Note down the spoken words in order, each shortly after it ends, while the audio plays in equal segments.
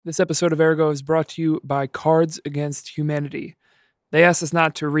This episode of Ergo is brought to you by Cards Against Humanity. They asked us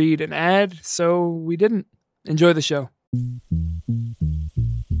not to read an ad, so we didn't. Enjoy the show.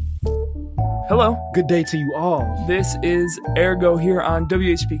 Hello. Good day to you all. This is Ergo here on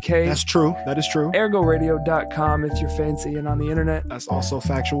WHPK. That's true. That is true. ErgoRadio.com if you're fancy and on the internet. That's also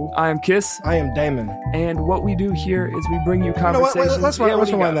factual. I am Kiss. I am Damon. And what we do here is we bring you conversations. You know what?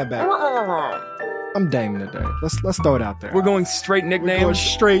 Let's rewind that back. I'm Damon today. Let's throw it out there. We're going straight nicknames. We're going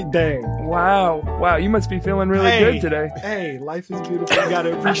straight Dame. Wow. You must be feeling really good today. Hey, life is beautiful. You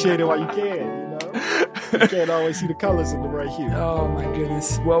gotta appreciate it while you can, you know? You can't always see the colors in the right hue. Oh my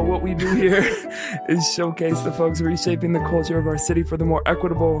goodness. Well, what we do here is showcase the folks reshaping the culture of our city for the more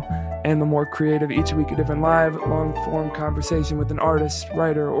equitable and the more creative. Each week a different live, long-form conversation with an artist,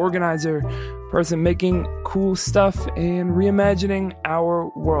 writer, organizer, person making cool stuff and reimagining our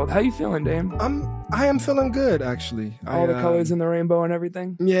world. How you feeling, Dame? I am feeling good, actually. All the colors in the rainbow and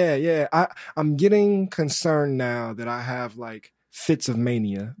everything? Yeah. I'm getting concerned now that I have like fits of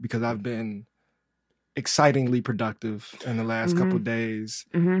mania because I've been excitingly productive in the last couple of days,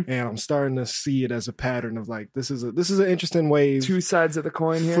 and I'm starting to see it as a pattern of like this is an interesting wave. Two sides of the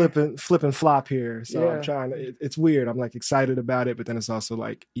coin here, flip and flop here. So yeah. I'm trying. It's weird. I'm like excited about it, but then it's also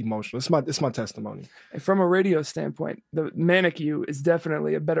like emotional. It's my testimony. And from a radio standpoint, the manic you is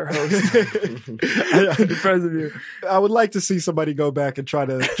definitely a better host. Because of you, I would like to see somebody go back and try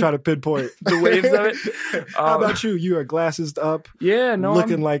to pinpoint the waves of it. How about you? You are glasses up. Yeah, no,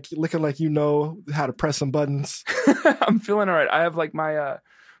 looking like you know how to press some buttons. I'm feeling all right. I have like my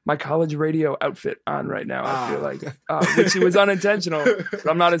my college radio outfit on right now. I feel like, which was unintentional. But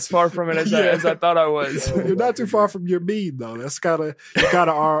I'm not as far from it as I thought I was. You're not too far from your mean though. That's you kind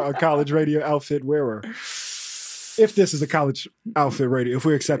of are a college radio outfit wearer. If this is a college outfit radio, if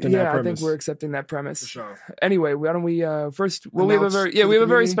we're accepting that premise. I think we're accepting that premise. For sure. Anyway, why don't we first? Well, we have a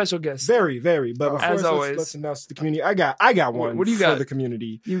very special guest. Very. But before as always, let's announce the community. I got one. What do you got for the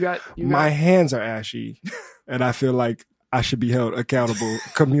community? You got. My hands are ashy, and I feel like I should be held accountable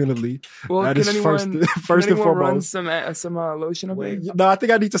communally. Well, that is first and foremost. Run some lotion over you? No, I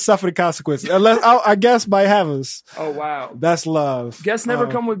think I need to suffer the consequences. Unless I guess might have us. Oh wow, that's love. Guests never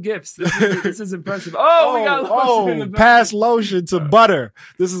come with gifts. This is impressive. Oh, we got lotion. In the pass lotion to butter.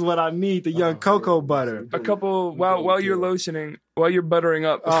 This is what I need. The young cocoa butter. A couple while you're lotioning. While you're buttering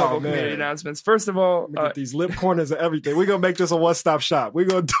up, a couple community announcements. First of all, get these lip corners and everything. We're gonna make this a one-stop shop. We're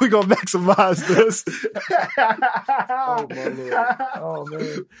gonna maximize this. Oh my Lord! Oh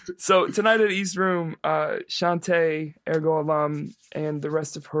man! So tonight at East Room, Shantae, Ergo alum, and the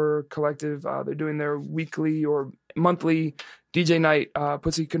rest of her collective, they're doing their weekly or monthly DJ night,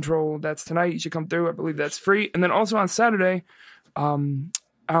 Pussy Control. That's tonight. You should come through. I believe that's free. And then also on Saturday,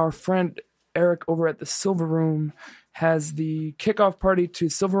 our friend Eric over at the Silver Room has the kickoff party to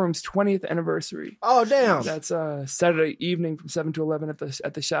Silver Room's 20th anniversary. Oh damn! That's Saturday evening from 7 to 11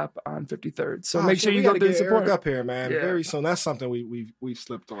 at the shop on 53rd. So make sure you go through and support. Eric up here, man. Yeah. Very soon. That's something we've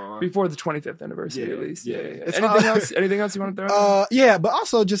slipped on before the 25th anniversary, at least. Yeah. Anything else you want to throw out? Yeah, but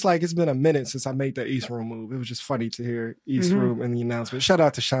also just like it's been a minute since I made the East Room move. It was just funny to hear East Room in the announcement. Shout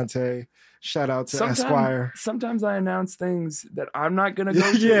out to Shantae. Shout out to Esquire. Sometimes I announce things that I'm not going to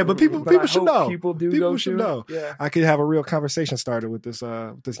go to. Yeah, but people should know. People should know. Yeah. I could have a real conversation started with this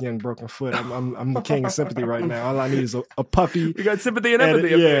young broken foot. I'm the king of sympathy right now. All I need is a puppy. You got sympathy and empathy.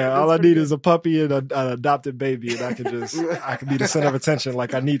 Yeah, all I need is a puppy and an adopted baby, and I can be the center of attention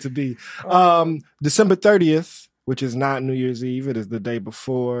like I need to be. December 30th. Which is not New Year's Eve. It is the day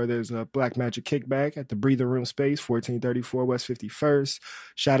before. There's a Black Magic kickback at the Breather Room space, 1434 West 51st.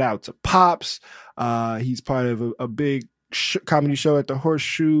 Shout out to Pops. He's part of a big comedy show at the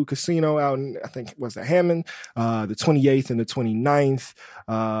Horseshoe Casino out in, I think, was it Hammond? The 28th and the 29th.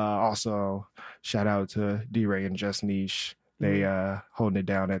 Also, shout out to D-Ray and Just Niche. They holding it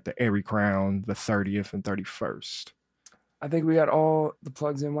down at the Airy Crown, the 30th and 31st. I think we got all the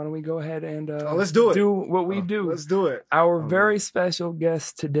plugs in. Why don't we go ahead and let's do it. Do what we do. Let's do it. Our very special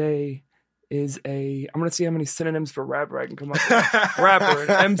guest today is I'm going to see how many synonyms for rapper I can come up with. Rapper, an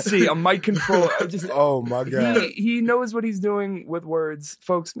MC, a mic controller. Oh my God. He knows what he's doing with words.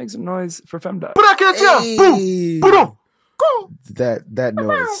 Folks, make some noise for Femdot. Hey. That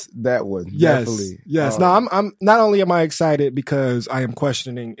noise, that one. Yes. Definitely. Yes. Now I'm not only am I excited because I am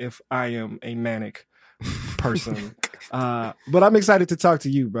questioning if I am a manic person. But I'm excited to talk to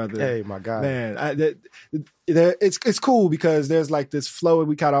you, brother. Hey, my God. Man, it's cool because there's like this flow, and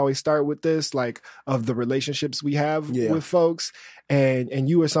we kind of always start with this, like, of the relationships we have with folks. And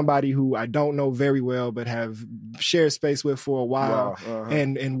you are somebody who I don't know very well, but have shared space with for a while. Wow. Uh-huh.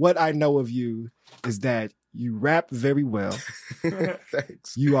 And what I know of you is that You rap very well.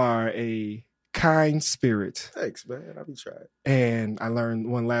 Thanks. You are a kind spirit. Thanks, man. I'll be trying. And I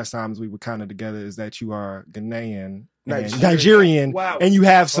learned one last time as we were kind of together is that you are Ghanaian. Nigerian. Wow. And you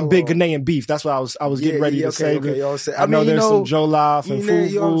have some big Ghanaian beef. That's what I was getting ready to say. Okay, I know there's some jollof and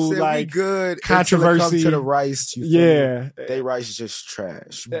fufu, like good controversy to the rice. They rice is just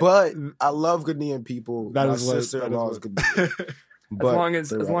trash. But I love Ghanaian people. My sister-in-law is Ghanaian.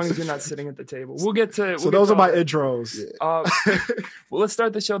 As long as you're not sitting at the table, we'll get to. So those are my intros. Yeah. Well, let's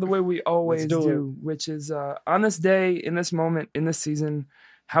start the show the way we always do, which is on this day, in this moment, in this season.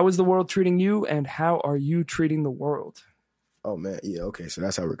 How is the world treating you, and how are you treating the world? Oh man, yeah, okay, so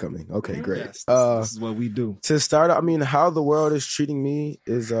that's how we're coming. Okay, great. Yes, this is what we do. To start, I mean, how the world is treating me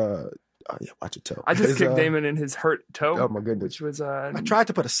is watch your toe. I just kicked Damon in his hurt toe. Oh my goodness! Which was I tried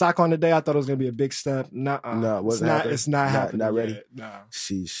to put a sock on today. I thought it was gonna be a big step. No, it's not happening. Not ready. No.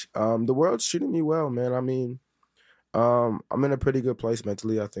 Sheesh. The world's treating me well, man. I mean, I'm in a pretty good place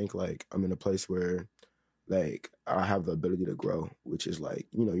mentally. I think like I'm in a place where like I have the ability to grow, which is like,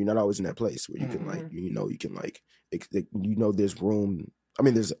 you know, you're not always in that place where you can like, you can like, there's room. I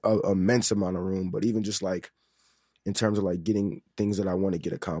mean, there's an immense amount of room, but even just like in terms of like getting things that I want to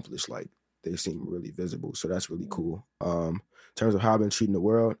get accomplished, like they seem really visible. So that's really cool. In terms of how I've been treating the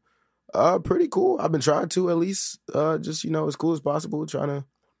world, pretty cool. I've been trying to at least just, you know, as cool as possible, trying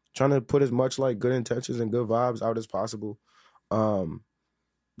to put as much like good intentions and good vibes out as possible.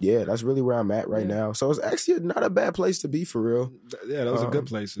 Yeah, that's really where I'm at right now. So it's actually not a bad place to be for real. Yeah, those are good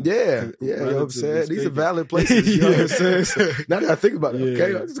places. Yeah, you know what I'm saying? These are valid places, you know what I'm saying? So now that I think about it,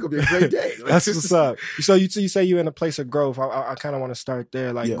 okay, this is going to be a great day. That's what's up. So you say you're in a place of growth. I kind of want to start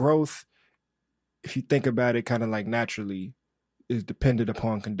there. Like growth, if you think about it kind of like naturally, is dependent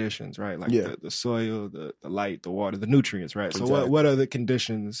upon conditions, right? Like the soil, the light, the water, the nutrients, right? So what are the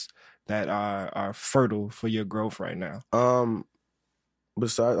conditions that are fertile for your growth right now?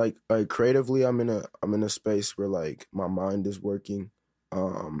 Besides, like creatively, I'm in a space where like my mind is working,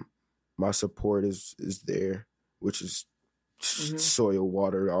 my support is there, which is soil,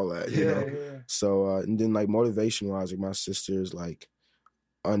 water, all that, you know. Yeah. So and then like motivation wise, like my sister is like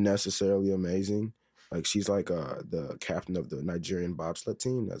unnecessarily amazing. Like she's like the captain of the Nigerian bobsled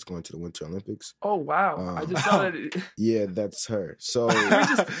team that's going to the Winter Olympics. Oh wow! I just saw that. Yeah, that's her. So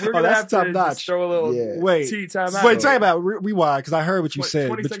we're gonna have to just throw a little time out. Wait, time about rewind because I heard what you said.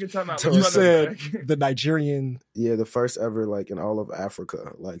 20-second time out. You said the Nigerian. Yeah, the first ever like in all of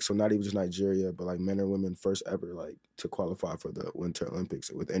Africa. Like so, not even just Nigeria, but like men and women first ever like to qualify for the Winter Olympics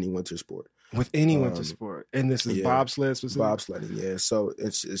with any winter sport. With any winter sport, and this is bobsled specifically? Bobsledding, yeah. So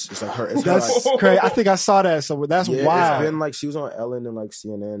it's like her. That's like, crazy. I think I saw that. So that's wild. It's been like she was on Ellen and like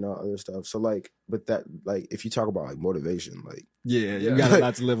CNN and all other stuff. So like, but that like if you talk about like motivation, like you got a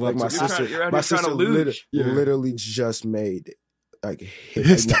lot to live up to. My sister literally just made like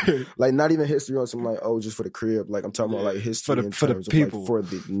like not even history on some like just for the crib. Like I'm talking about like history for the people, like, for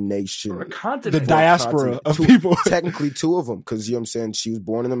the nation, for a continent, the diaspora of people. Technically, two of them, because you know what I'm saying. She was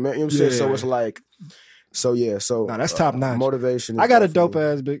born in America. You know what I'm saying. So it's like. So that's top notch. Motivation. I got a dope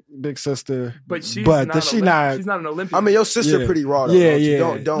ass big sister, but she's not an Olympian. I mean, your sister pretty raw.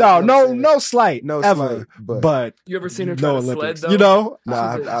 Though, no slight, no ever. Slight, but you ever seen her try to sled though? You know, she's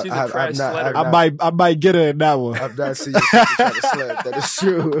a trash sledder. I might get her in that one. I've not seen your sister try to sled. That is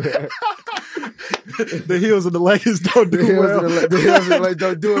true. The heels and the leggings don't do well. The heels and the legs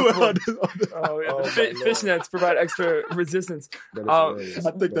don't do it well. Fishnets provide extra resistance. I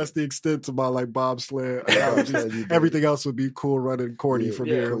think that's the extent to my like bobsled. Everything else would be cool, running, corny from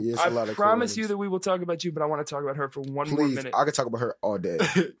here. I promise you that we will talk about you, but I want to talk about her for one more minute. I could talk about her all day.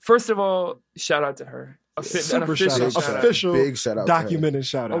 First of all, shout out to her. Official big shout out, documented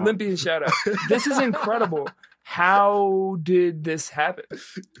shout out, Olympian shout out. This is incredible. How did this happen?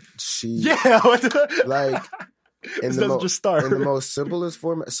 Like in the most simplest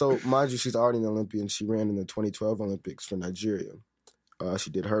format. So mind you, she's already an Olympian. She ran in the 2012 Olympics for Nigeria.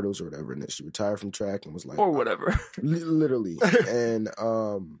 She did hurdles or whatever, and then she retired from track and was like, or whatever, literally. And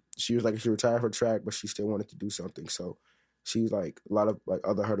she was like, she retired from track, but she still wanted to do something. So she's like, a lot of like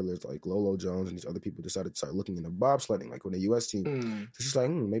other hurdlers, like Lolo Jones and these other people, decided to start looking into bobsledding, like with the U.S. team. So she's like,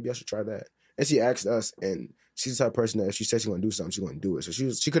 maybe I should try that. And she asked us, and she's the type of person that if she said she's going to do something, she's going to do it. So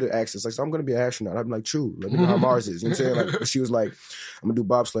she could have asked us, like, so I'm going to be an astronaut. I'm like, true. Let me know how Mars is. You know what I'm saying? Like, she was like, I'm going to do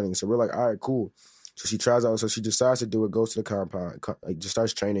bobsledding. So we're like, all right, cool. So she tries out. So she decides to do it, goes to the combine, like just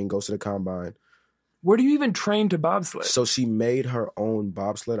starts training, goes to the combine. Where do you even train to bobsled? So she made her own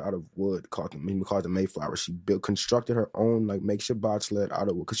bobsled out of wood, called the Mayflower. She constructed her own like makeshift bobsled out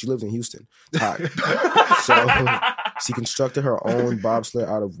of wood because she lives in Houston. So she constructed her own bobsled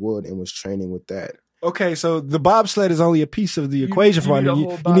out of wood and was training with that. Okay, so the bobsled is only a piece of the equation for need a you. whole You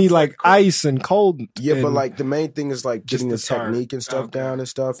need bobsled like course. ice and cold. Yeah, and but like the main thing is like just getting the the start. technique and stuff Okay. down and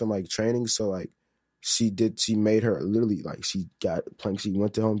stuff and like training. So like she made her literally like she got planks. She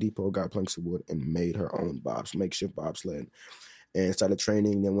went to Home Depot, got planks of wood, and made her own makeshift bobsled, and started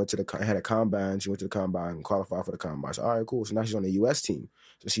training. Then had a combine. She went to the combine and qualified for the combine. So all right, cool. So now she's on the U.S. team.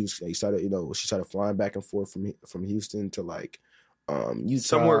 So she started flying back and forth from Houston to like Utah,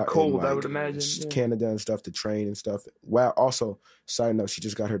 Somewhere cold, and, I like, would imagine. Yeah. Canada and stuff to train and stuff. Wow. Also, side note, she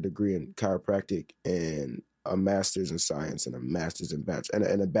just got her degree in chiropractic and a master's in science and a master's in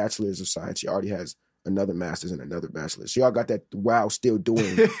and a bachelor's of science. She already has another master's and another bachelor's. She all got that still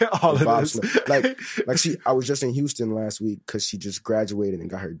doing all the of this. bobsled. I was just in Houston last week because she just graduated and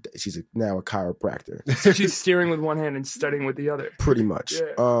got she's now a chiropractor. So she's steering with one hand and studying with the other. Pretty much.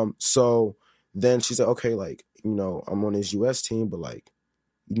 Yeah. So then she said, okay, like, you know, I'm on this US team, but like,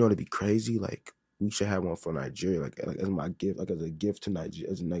 you know, it'd be crazy. Like, we should have one for Nigeria, like as my gift, like as a gift to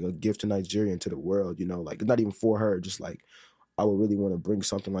Nigeria, like a gift to Nigeria and to the world, you know, like it's not even for her, just like I would really want to bring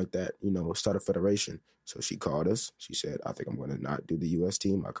something like that, you know, start a federation. So she called us. She said, I think I'm going to not do the US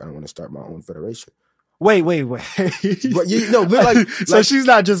team. I kind of want to start my own federation. Wait. But you know, like, so she's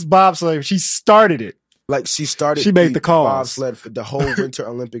not just bobsled. She started it. Like she started. She made the calls. Bobsled for the whole Winter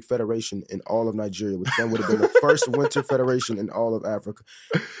Olympic Federation in all of Nigeria, which then would have been the first Winter Federation in all of Africa.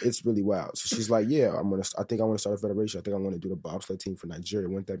 It's really wild. So she's like, "Yeah, I think I want to start a federation. I think I want to do the bobsled team for Nigeria.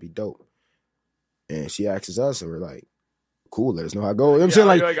 Wouldn't that be dope?" And she asks us, and we're like, "Cool, let us know how it goes." You know what I'm saying,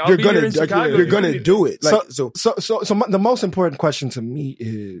 like, I'll be here in Chicago. you're gonna do it. Like, so the most important question to me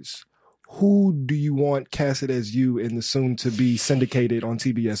is, who do you want casted as you in the soon to be syndicated on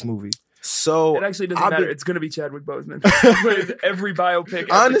TBS movie? So it actually doesn't matter. It's going to be Chadwick Boseman. Every biopic.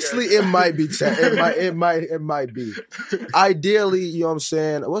 Honestly, it might be. It might be. Ideally, you know what I'm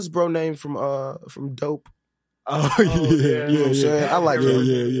saying. What's bro name from Dope? Oh yeah. You know what I'm saying? I like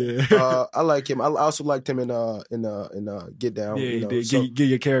him. Yeah. I like him. I also liked him in Get Down. Yeah, you know, he did. Give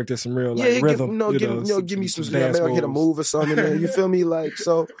your character some real rhythm. Give me some maybe I hit a move or something. You feel me? Like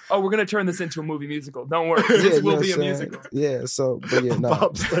so. Oh, we're gonna turn this into a movie musical. Don't worry, this will be a musical. Yeah. So, but yeah, no.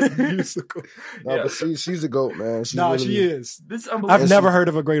 Bobsled musical. No, but she's a goat, man. She is. This is unbelievable. I've never heard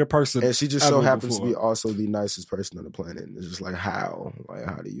of a greater person, and she just so happens to be also the nicest person on the planet. And it's just like how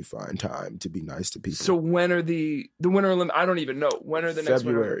do you find time to be nice to people? So when are the Winter Olympics? I don't even know. When are the next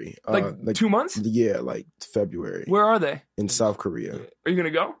February? Like 2 months? Yeah, like February. Where are they? In South Korea. Are you gonna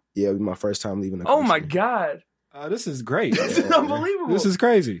go? Yeah, it'll be my first time leaving the country. country. Oh my god, this is great. This is unbelievable. This is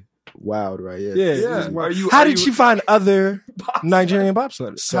crazy. Wild, right? Yeah. How did she find other Nigerian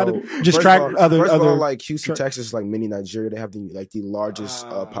bobsledders? So other like Houston, Texas, like mini Nigeria. They have the largest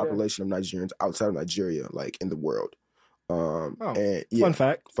population of Nigerians outside of Nigeria, like in the world. And fun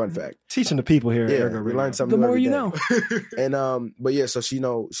fact. Teaching the people here. Yeah, we learn something. The more you know. And but yeah, so she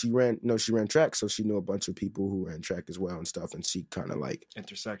ran track, so she knew a bunch of people who ran track as well and stuff. And she kind of like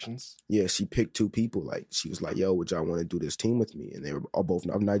intersections. Yeah, she picked two people. Like she was like, "Yo, would y'all want to do this team with me?" And they were all both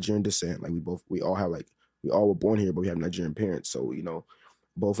of Nigerian descent. Like we all were born here, but we have Nigerian parents. So you know,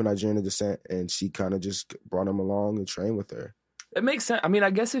 both of Nigerian descent. And she kind of just brought them along and trained with her. It makes sense. I mean, I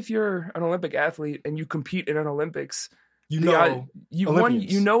guess if you're an Olympic athlete and you compete in an Olympics. You know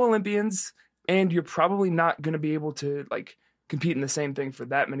Olympians, and you're probably not going to be able to like compete in the same thing for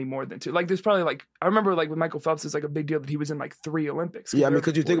that many more than two. Like there's probably like I remember like with Michael Phelps, it's like a big deal that he was in like 3 Olympics. Yeah, I mean,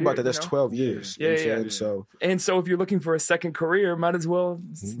 because you think about that, that's 12 years. Yeah. So if you're looking for a second career, might as well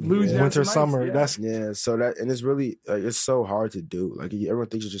lose winter, summer. Yeah. So that and it's really it's so hard to do. Like everyone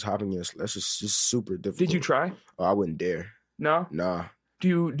thinks you're just hopping in. That's just super difficult. Did you try? Oh, I wouldn't dare. No. Nah.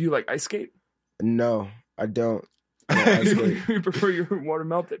 Do you like ice skate? No, I don't. You prefer your water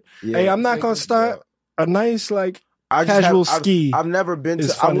melted. Yeah, hey, I'm not gonna start a nice like casual ski. I've never been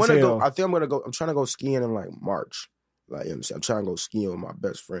to. I want to go. I think I'm gonna go. I'm trying to go skiing in like March. Like I'm trying to go skiing with my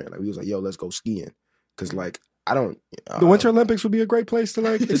best friend. Like we was like, yo, let's go skiing. Cause like I don't. The Winter Olympics would be a great place to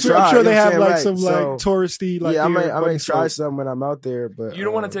like. I'm sure they have like some like touristy. Like I may try some when I'm out there, but you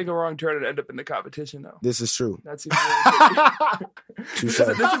don't want to take a wrong turn and end up in the competition though. This is true. That's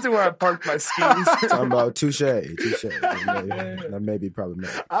this is where I parked my skis. Talking about touche. That may be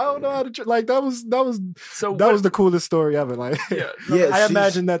problematic. I don't know how to like that was the coolest story ever. Like I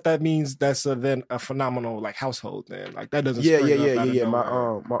imagine that means that's then a phenomenal like household then. Like that doesn't. Yeah.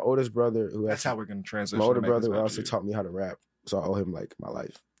 My oldest brother that's how we're gonna transition. My older brother also taught me how to rap, so I owe him like my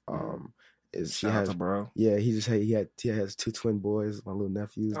life. He has 2 twin boys, my little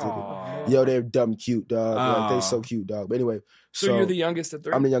nephews. Yo, they're dumb cute, dog. Like, they so cute, dog. But anyway, so you're the youngest of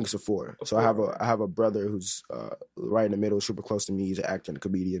 3? I'm the youngest of 4. So I have a brother who's right in the middle, super close to me. He's an actor and a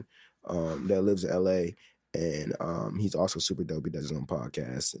comedian. that lives in LA. And he's also super dope. He does his own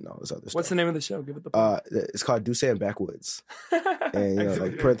podcast and all this other stuff. What's the name of the show? Give it the plug. It's called Duce and Backwoods. And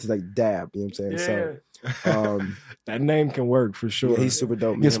like Prince is like Dab, you know what I'm saying? Yeah. So that name can work for sure. Yeah, he's super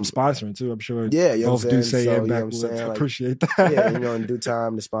dope. Get some sponsoring too, I'm sure. Yeah, you know both Duce and Backwoods. Like, appreciate that. Yeah, in due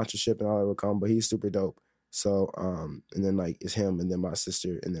time the sponsorship and all that will come, but he's super dope. So and then like it's him and then my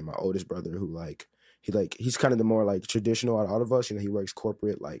sister and then my oldest brother who he's kind of the more like traditional out of all of us. He works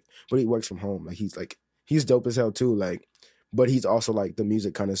corporate, but he works from home. He's dope as hell too, but he's also like the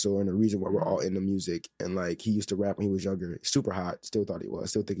music connoisseur and the reason why we're all into music. And like he used to rap when he was younger, super hot, still think he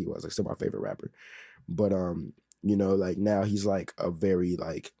was, like still my favorite rapper. But like now he's like a very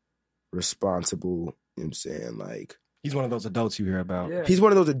like responsible, you know what I'm saying, like he's one of those adults you hear about. Yeah. He's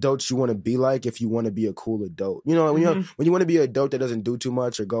one of those adults you want to be like if you want to be a cool adult. When you want to be an adult that doesn't do too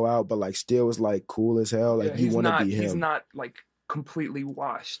much or go out, but like still is like cool as hell. Like you want to be him. He's not like completely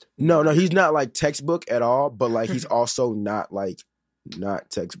washed. No, he's not like textbook at all, but like he's also not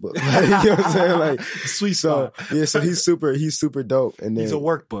textbook. You know what I'm saying? Like sweet so he's super dope. And then he's a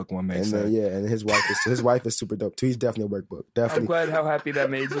workworkbook, one may say. And his wife is super dope too. He's definitely a workbook. Definitely. I'm glad how happy that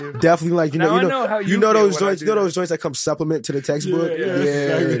made you. Definitely like those joints, those joints that come supplement to the textbook.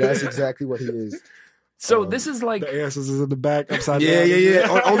 Yeah, that's exactly what he is. So this is like the answers is in the back upside down.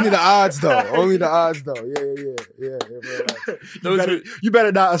 Yeah. Only the odds though. Yeah. You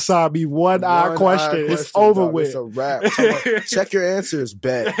better not assign me one odd question. It's over with. It's a wrap. Check your answers,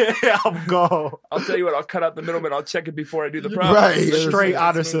 bet. I'm gone. I'll tell you what. I'll cut out the middleman. I'll check it before I do the problem. Right. Straight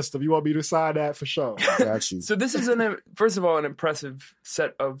honor system. You want me to sign that for sure? Got you. So this is first of all an impressive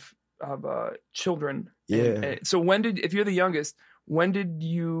set of children. Yeah. So if you're the youngest, when did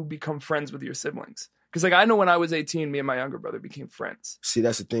you become friends with your siblings? Because like I know when I was 18, me and my younger brother became friends. See,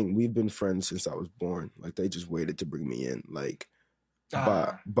 that's the thing. We've been friends since I was born. Like they just waited to bring me in. Like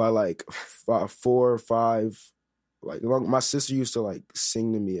by like 4 or 5. Like my sister used to like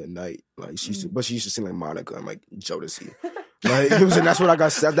sing to me at night. Like she used to sing like Monica and like Jodeci. Like that's what I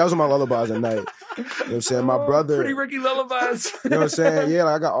got. That was my lullabies at night. You know what I'm saying? My brother, Pretty Ricky lullabies. You know what I'm saying? Yeah,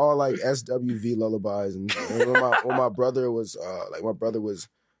 like I got all like SWV lullabies, and when my brother was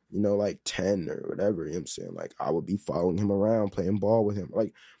like 10 or whatever, you know what I'm saying? Like I would be following him around, playing ball with him.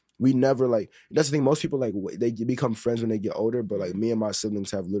 Like we never that's the thing. Most people they become friends when they get older, but like me and my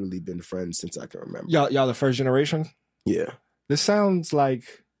siblings have literally been friends since I can remember. Y'all the first generation? Yeah. This sounds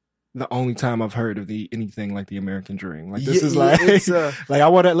like the only time I've heard of anything like the American dream. Like this is like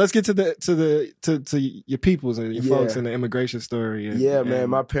like let's get to your peoples and your folks and the immigration story. Man,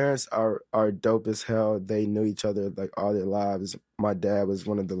 my parents are dope as hell. They knew each other like all their lives. My dad was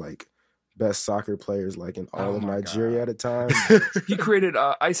one of the like best soccer players like in all of Nigeria at the time. He created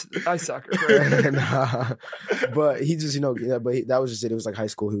ice soccer, right? And, but he just that was just it. It was like high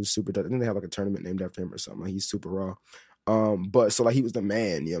school. He was super dope. I think they have like a tournament named after him or something. Like he's super raw. But so like he was the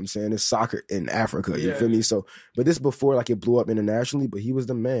man, you know what I'm saying? It's soccer in Africa, you feel me? So, but this before like it blew up internationally, but he was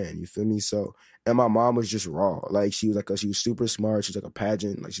the man, you feel me? So, and my mom was just raw. Like she was super smart. She's like a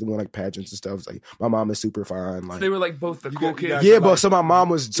pageant, like she won like pageants and stuff. It's like my mom is super fine. Like so they were like both the cool kids. Yeah, but so my mom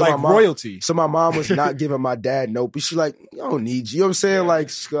was royalty. So my mom was not giving my dad nope. She's like, I don't need you. You know what I'm saying?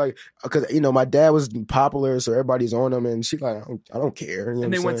 Like because my dad was popular, so everybody's on him, and she's like, I don't care. You know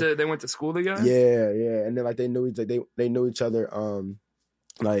and they went to school together. Yeah, and then like they knew each other.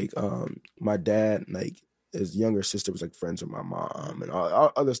 My dad, like his younger sister was like friends with my mom and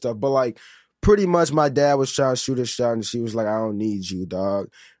all other stuff. But like pretty much my dad was trying to shoot a shot and she was like, I don't need you, dog.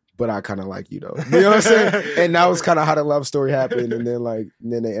 But I kind of like you though. You know what I'm saying? And that was kind of how the love story happened. And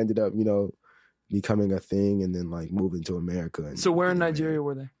then they ended up, becoming a thing and then like moving to America. So where in Nigeria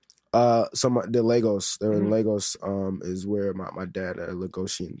were they? The Lagos. They were in Lagos, is where my dad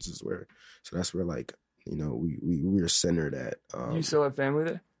Lagosians is where. So that's where like, we were centered at. You still have family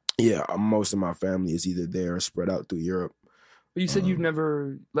there? Yeah, most of my family is either there or spread out through Europe. But you said you've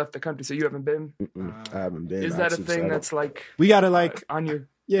never left the country, so you haven't been? I haven't been. Is that a thing that's like... We got to like... on your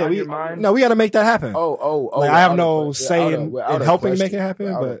mind? No, we got to make that happen. Like, I have no say in helping make it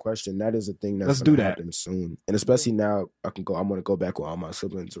happen, but... question. That is a thing that's going to happen soon. And especially now, I'm going to go back with all my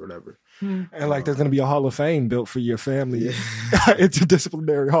siblings or whatever. And like there's going to be a Hall of Fame built for your family.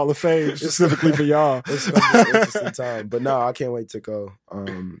 Interdisciplinary Hall of Fame specifically for y'all. It's going to be an interesting time. But no, I can't wait to go.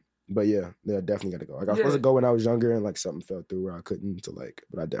 But yeah, definitely got to go. Like I was supposed to go when I was younger and like something fell through where I couldn't. So like,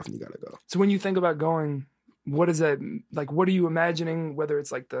 but I definitely got to go. So when you think about going, what is that like? What are you imagining? Whether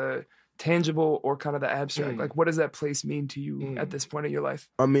it's like the tangible or kind of the abstract, like what does that place mean to you at this point in your life?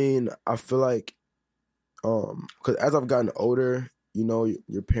 I mean, I feel like, because as I've gotten older you know,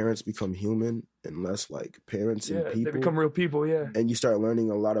 your parents become human and less like parents and people. They become real people, and you start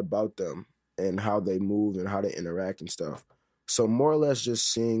learning a lot about them and how they move and how they interact and stuff. So more or less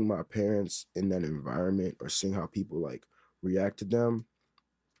just seeing my parents in that environment or seeing how people like react to them,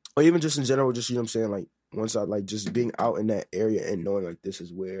 or even just in general, just, you know what I'm saying, like once I like just being out in that area and knowing like this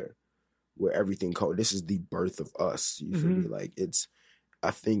is where everything this is the birth of us. You feel me? Like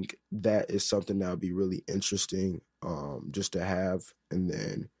I think that is something that would be really interesting just to have, and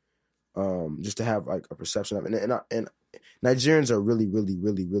then just to have like a perception of it. And Nigerians are really, really,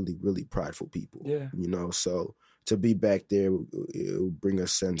 really, really, really prideful people. Yeah. You know, so to be back there, it will bring a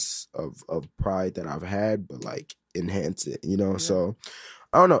sense of pride that I've had, but like enhance it, you know? Yeah. So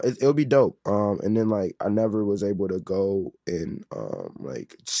I don't know, it'll be dope. And then like I never was able to go and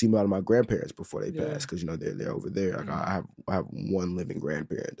like see a lot of my grandparents before they passed, because you know they're over there. Like I have one living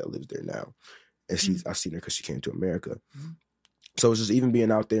grandparent that lives there now, and I've seen her because she came to America. So it's just even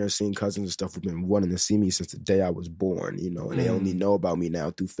being out there and seeing cousins and stuff who've been wanting to see me since the day I was born, you know, and they only know about me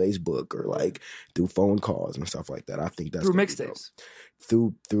now through Facebook or like through phone calls and stuff like that. I think that's through mixtapes.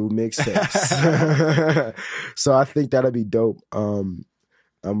 Through mixtapes. So I think that'll be dope.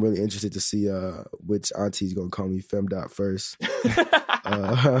 I'm really interested to see which auntie's gonna call me Femdot first.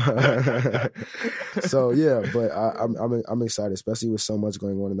 So yeah, but I'm excited, especially with so much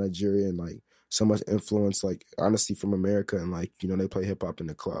going on in Nigeria and like so much influence, like honestly from America, and like, you know, they play hip hop in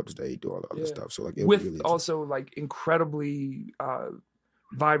the clubs, they do all the other stuff. So like with really also like incredibly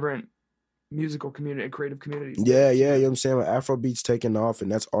vibrant musical community and creative communities. Yeah, you know what I'm saying? Like Afrobeat's taking off,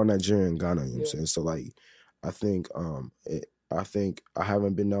 and that's all Nigeria and Ghana, you know what I'm saying? So like I think I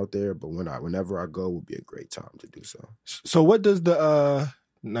haven't been out there, but whenever I go will be a great time to do so. So what does the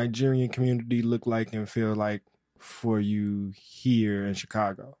Nigerian community look like and feel like for you here in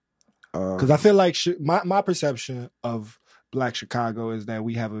Chicago? Because I feel like my perception of Black Chicago is that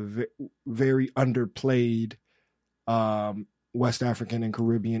we have a very underplayed West African and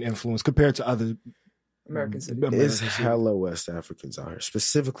Caribbean influence compared to other American cities. It's hella West Africans out here,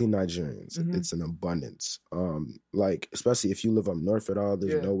 specifically Nigerians. It's an abundance. Like, especially if you live up north at all,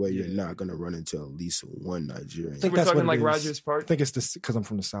 there's no way you're not going to run into at least one Nigerian. I think we're talking like Rogers Park. I think it's because I'm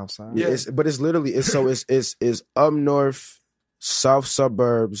from the South Side. Yeah, but it's literally, it's up north, south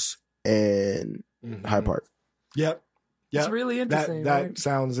suburbs, and Hyde Park. Yep. It's really interesting. That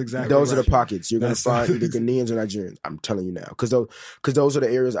sounds exactly. Those are the pockets you're gonna find either Ghanaians or Nigerians. I'm telling you now, because those are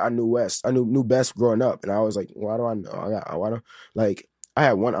the areas I knew knew best growing up, and I was like, why do I know? I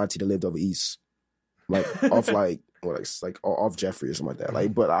had one auntie that lived over east, like off off Jeffrey or something like that.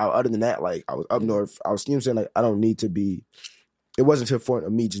 Like, but other than that, like I was up north. I was, you know what I'm saying, like I don't need to be. It wasn't to the point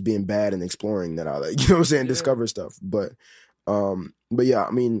of me just being bad and exploring that I like, you know what I'm saying, discover stuff. But yeah,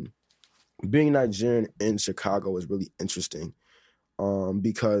 I mean, being Nigerian in Chicago is really interesting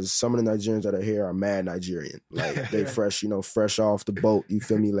because some of the Nigerians that are here are mad Nigerian. Like they fresh off the boat, you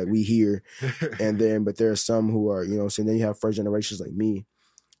feel me? Like we here. But there are some who are, you know what I'm saying, then you have first generations like me.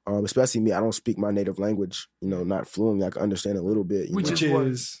 Especially me, I don't speak my native language, you know, not fluently. I can understand a little bit. Which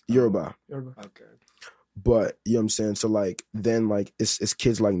is Yoruba. Okay. But you know what I'm saying? So like then like it's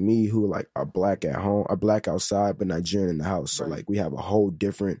kids like me who like are Black at home, are Black outside, but Nigerian in the house. So like we have a whole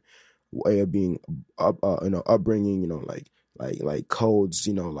different way of being upbringing, you know, like codes,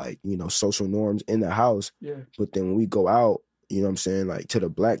 you know, like, you know, social norms in the house. Yeah. But then when we go out, you know what I'm saying, like to the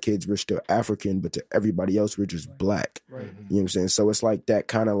Black kids we're still African, but to everybody else we're just Black. Right. You know what I'm saying? So it's like that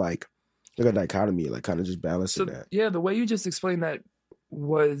kind of like a dichotomy, like kind of just balancing that. Yeah, the way you just explained that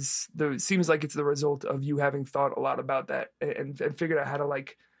seems like it's the result of you having thought a lot about that and figured out how to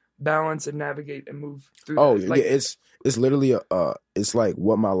like balance and navigate and move through. Oh, that. Like, yeah, it's literally it's like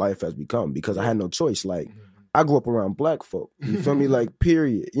what my life has become because I had no choice. Like I grew up around Black folk. You feel me? Like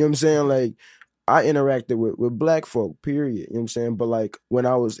period. You know what I'm saying? Like I interacted with Black folk. Period. You know what I'm saying? But like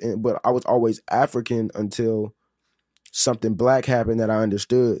I was always African until something Black happened that I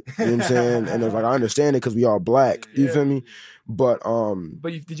understood. You know what I'm saying? And it was like I understand it because we all Black. You feel me? But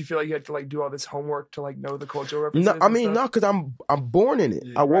did you feel like you had to like do all this homework to like know the cultural references? No, I mean no, because I'm born in it.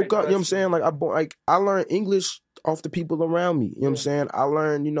 I woke up. You know what I'm saying? Like I learned English off the people around me. You know what I'm saying? I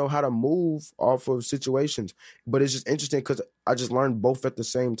learned, you know, how to move off of situations. But it's just interesting because I just learned both at the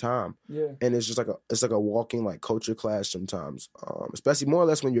same time. Yeah. And it's just like a walking like culture class sometimes. Especially more or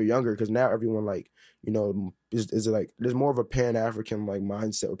less when you're younger, because now everyone like, you know, is like there's more of a Pan-African like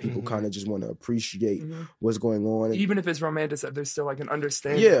mindset where people kind of just want to appreciate what's going on. Even if it's romantic, there's still like an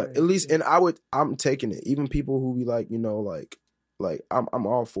understanding. Yeah, at least, and I'm taking it. Even people who be like, you know, like I'm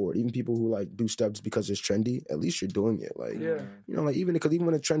all for it. Even people who like do stuff just because it's trendy, at least you're doing it. Like, you know, like even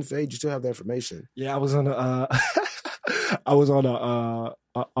when the trend fades, you still have the information. Yeah, I was on I was on a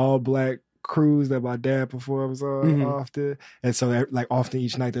all black cruise that my dad performs on often, and so like often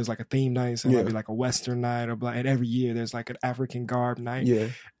each night there's like a theme night, so it might be like a Western night or black, and every year there's like an African garb night. Yeah.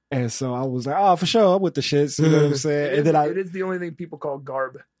 And so I was like, oh, for sure, I'm with the shits. You know what I'm saying? And then it is the only thing people call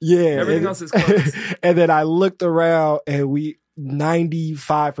garb. Yeah. Everything else is clothes. And then I looked around and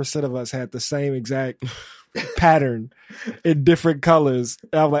 95% of us had the same exact pattern in different colors.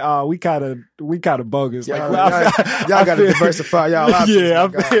 And I'm like, oh, we kind of bogus. Y'all got to diversify y'all options. Yeah,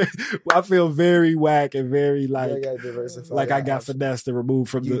 I feel very whack and very like I got finessed and removed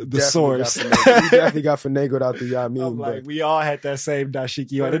from the source. You definitely got finagled out the Yamin. I'm like, we all had that same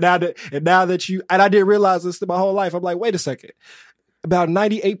dashiki on. And now that you, and I didn't realize this my whole life. I'm like, wait a second. About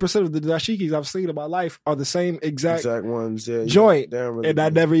 98% of the dashikis I've seen in my life are the same exact ones, joint, and I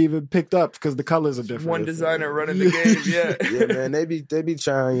never even picked up because the colors are different. One designer running the game, yeah, man. They be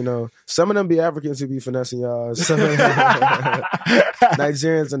trying, Some of them be Africans who be finessing y'all. Some of them,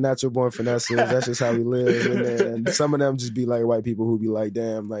 Nigerians are natural born finessers. That's just how we live. And some of them just be like white people who be like,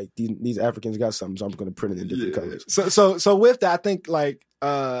 damn, like these Africans got something, so I'm going to print it in different colors. So with that,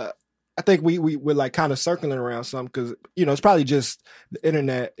 I think we're like kind of circling around something because, it's probably just the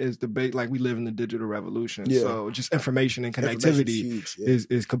internet is the big, like we live in the digital revolution. Yeah. So just information and connectivity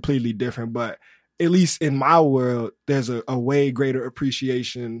is completely different. But at least in my world, there's a way greater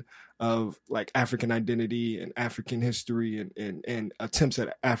appreciation of like African identity and African history and attempts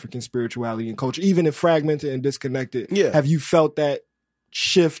at African spirituality and culture, even if fragmented and disconnected. Yeah. Have you felt that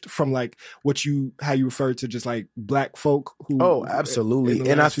shift from like how you refer to just like black folk who absolutely.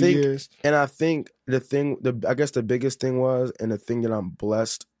 And I think I guess the biggest thing was, and the thing that I'm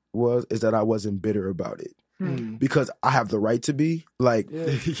blessed is that I wasn't bitter about it. Because I have the right to be like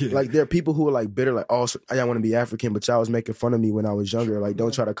there are people who are like bitter, like, oh, I want to be African, but y'all was making fun of me when I was younger, like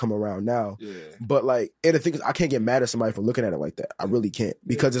don't try to come around now. But like, and the thing is, I can't get mad at somebody for looking at it like that. I really can't,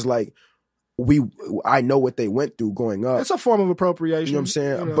 because it's like I know what they went through growing up. It's a form of appropriation. You know what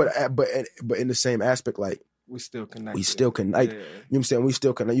I'm saying? But in the same aspect, like we still connect. You know what I'm saying? We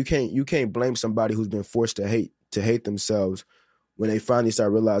still connect. You can't blame somebody who's been forced to hate themselves when they finally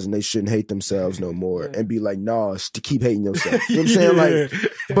start realizing they shouldn't hate themselves no more and be like, nah, to keep hating yourself. You know what I'm saying? Like,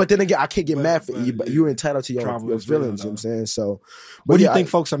 but then again, I can't get mad for you, but you're entitled to your feelings. You know what I'm saying? So, what do you think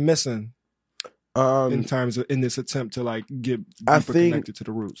folks are missing? In terms of in this attempt to like get deeper connected to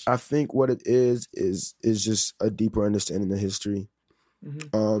the roots, I think what it is just a deeper understanding of history.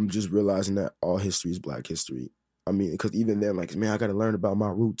 Just realizing that all history is Black history. I mean, because even then, like, man, I got to learn about my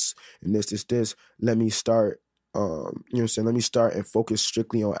roots and this. Let me start. You know what I'm saying? Let me start and focus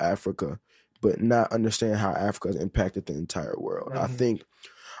strictly on Africa, but not understand how Africa has impacted the entire world. I think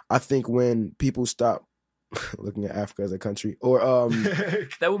when people stop looking at Africa as a country, or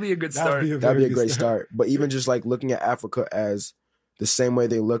that would be a good start. That'd be a great start. But even just like looking at Africa as the same way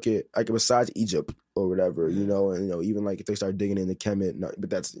they look at, like, besides Egypt or whatever, and even like if they start digging into Kemet, but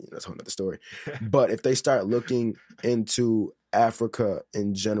that's a whole nother story. But if they start looking into Africa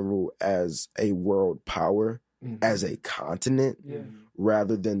in general as a world power, as a continent,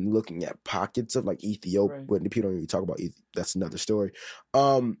 rather than looking at pockets of like Ethiopia, but people don't really talk about Ethiopia. That's another story.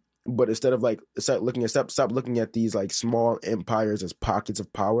 But instead of like stop looking at these like small empires as pockets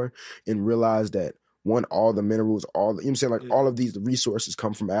of power, and realize that all the minerals, all of these resources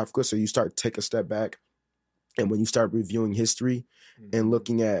come from Africa. So you start take a step back, and when you start reviewing history and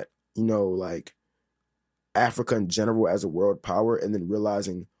looking at like Africa in general as a world power, and then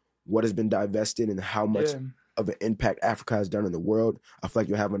realizing what has been divested and how much of an impact Africa has done in the world, I feel like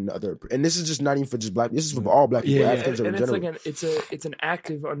you'll have another. And this is just not even for just Black. This is for all Black people. Africans in general. Like it's an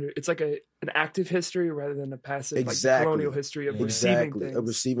active it's like an active history rather than a passive like colonial history of receiving things. Of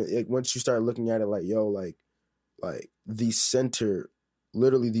receiving. Once you start looking at it like like the center.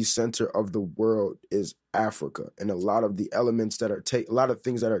 Literally, the center of the world is Africa, and a lot of the elements that are a lot of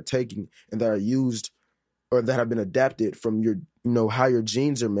things that are taken and that are used or that have been adapted from your, how your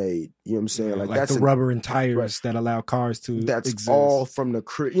genes are made. You know what I'm saying? Like that's the rubber and tires that allow cars to exist. All from the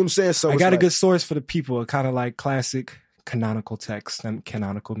crib. You know what I'm saying? So I got a good source for the people, kind of like classic canonical text. And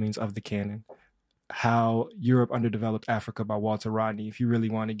canonical means of the canon. How Europe Underdeveloped Africa by Walter Rodney. If you really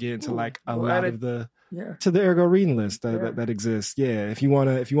want to get into like a lot of the to the ergo reading list that exists. Yeah. If you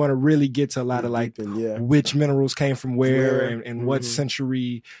wanna really get to a lot of like which minerals came from where and what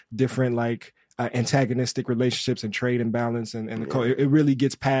century different like antagonistic relationships and trade imbalance and the it really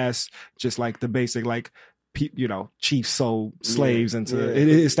gets past just like the basic like chiefs sold slaves into. It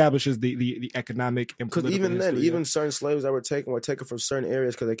establishes the economic and because political even then, history. even certain slaves that were taken from certain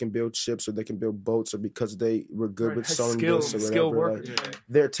areas because they can build ships or they can build boats or because they were good with sewing this or whatever. Skilled workers.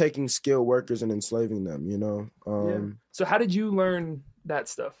 They're taking skilled workers and enslaving them. So how did you learn that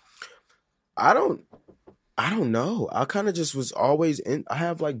stuff? I don't know. I kind of just was always in. I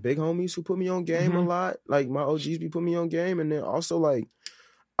have like big homies who put me on game a lot. Like my OGs be putting me on game, and then also like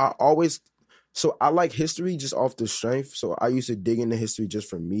I always. So I like history just off the strength. So I used to dig into history just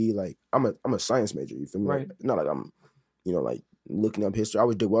for me. Like I'm a science major. You feel me? Right. Like, not like I'm, like looking up history. I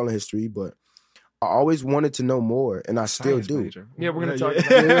always did well in history, but I always wanted to know more, and I still do. Major. Yeah, we're gonna talk about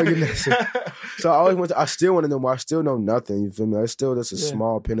that. So I always I still want to know more. I still know nothing. You feel me? That's a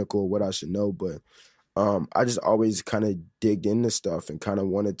small pinnacle of what I should know, but I just always kind of digged into stuff and kind of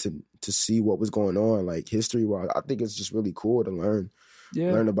wanted to see what was going on, like history-wise. I think it's just really cool to learn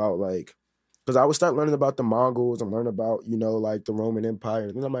about like. Because I would start learning about the Mongols and learn about, like the Roman Empire.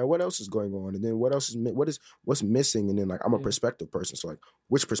 And then I'm like, what else is going on? And then what's missing? And then like, I'm a perspective person. So like,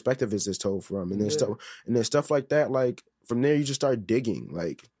 which perspective is this told from? And then stuff like that. Like from there, you just start digging.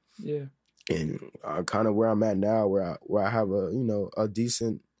 Like, and kind of where I'm at now, where I have a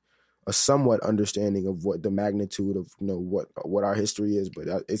somewhat understanding of what the magnitude of what our history is, but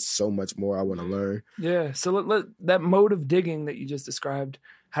it's so much more I want to learn. Yeah. So that mode of digging that you just described,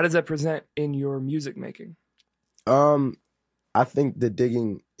 how does that present in your music making? I think the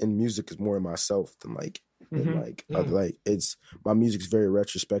digging in music is more in myself than it's my music's very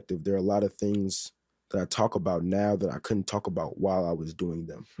retrospective. There are a lot of things that I talk about now that I couldn't talk about while I was doing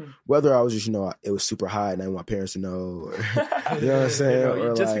them. Whether I was just, it was super high and I didn't want my parents to know. Or, you know what I'm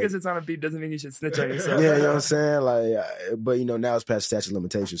saying? Just because it's on a beat doesn't mean you should snitch on yourself. Yeah, you know what I'm saying? Like, but now it's past statute of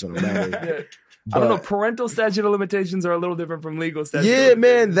limitations, so it don't matter. I don't know. Parental statute of limitations are a little different from legal statute. Yeah,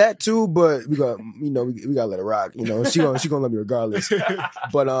 man, that too. But we got, we gotta let it rock. She gonna love me regardless.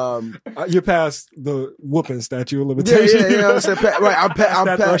 But you're past the whooping statute of limitations. Yeah, you know what I'm saying? Right,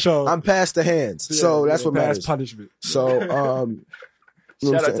 I'm past the hands. So that's what matters. Punishment. So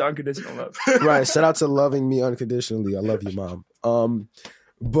shout out to unconditional love. Right, shout out to loving me unconditionally. I love you, Mom.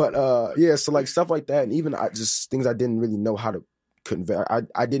 But so like stuff like that, and even just things I didn't really know how to convey.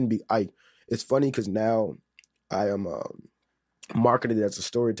 It's funny because now I am marketed as a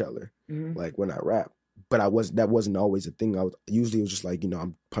storyteller, like when I rap. But that wasn't always a thing. Usually it was just like,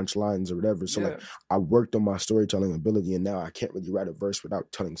 I'm punchlines or whatever. So like I worked on my storytelling ability, and now I can't really write a verse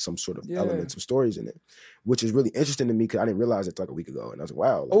without telling some sort of elements of stories in it, which is really interesting to me because I didn't realize it like a week ago. And I was like,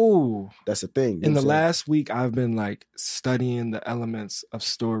 wow, that's a thing. In the last week, I've been like studying the elements of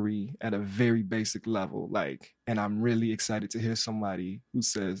story at a very basic level, and I'm really excited to hear somebody who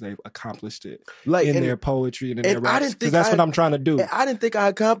says they've accomplished it in their poetry and in their raps. Because that's what I'm trying to do. I didn't think I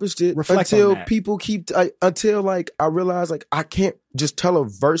accomplished it Reflect until people until like I realized like I can't just tell a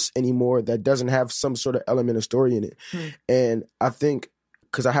verse anymore that doesn't have some sort of element of story in it. And I think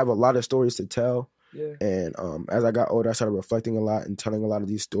because I have a lot of stories to tell. Yeah. And as I got older, I started reflecting a lot and telling a lot of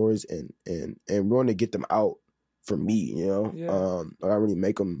these stories and wanting to get them out for me, I don't really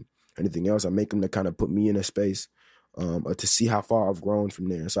make them anything else. I make them to kind of put me in a space or to see how far I've grown from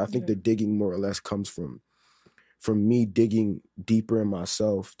there. So I think the digging more or less comes from me digging deeper in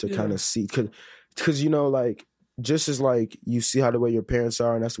myself to kind of see, because like just as like you see how the way your parents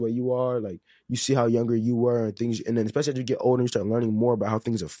are and that's the way you are, like you see how younger you were and things, and then especially as you get older and you start learning more about how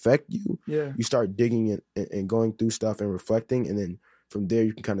things affect you, you start digging and going through stuff and reflecting, and then from there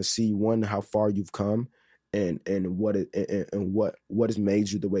you can kind of see how far you've come and what has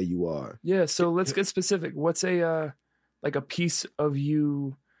made you the way you are. Yeah, so let's get specific. What's a piece of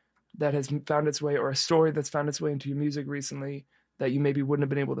you that has found its way, or a story that's found its way into your music recently that you maybe wouldn't have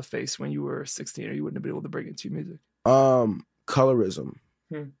been able to face when you were 16, or you wouldn't have been able to bring into your music? Colorism.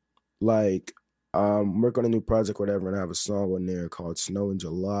 Like, I'm working on a new project, whatever, and I have a song on there called Snow in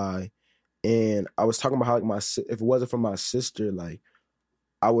July. And I was talking about how, like, if it wasn't for my sister, like,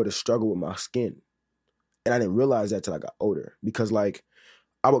 I would have struggled with my skin. And I didn't realize that till I got older. Because, like,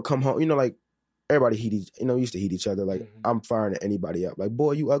 I would come home, like, everybody used to heat each other. Like, I'm firing at anybody up. Like,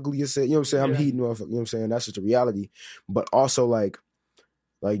 boy, you ugly as shit. You know what I'm saying? I'm heating off. You know what I'm saying? That's just a reality. But also, like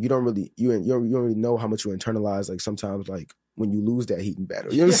you don't really know how much you internalize. Like, sometimes, like, when you lose that heating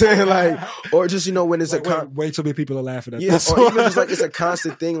battle. You know what I'm saying? Like, or just, when it's way too many people are laughing at this. Or even just, like, it's a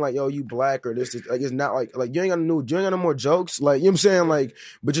constant thing. Like, yo, you black or this. Like, it's not like you ain't got no more jokes. Like, you know what I'm saying? Like,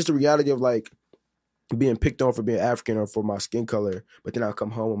 but just the reality of, like, being picked on for being African or for my skin color, but then I'll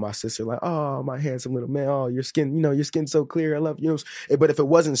come home with my sister like, oh, my handsome little man, oh, your skin, your skin's so clear, I love you. But if it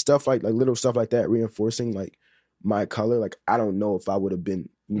wasn't stuff like little stuff like that reinforcing like my color, like I don't know if I would have been,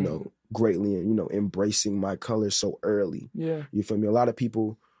 greatly and, you know, embracing my colors so early. Yeah. You feel me? A lot of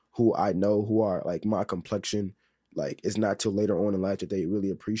people who I know who are like my complexion, like it's not till later on in life that they really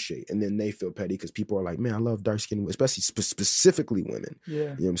appreciate. And then they feel petty because people are like, man, I love dark skinned women, especially specifically women. Yeah. You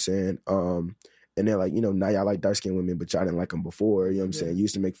know what I'm saying? And they're like, you know, now y'all like dark skinned women, but y'all didn't like them before. You know what I'm saying? You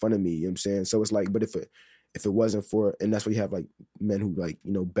used to make fun of me. You know what I'm saying? So it's like, but if it wasn't for, and that's why you have like men who like,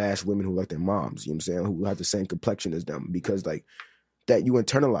 you know, bash women who like their moms, you know what I'm saying? Who have the same complexion as them because like that you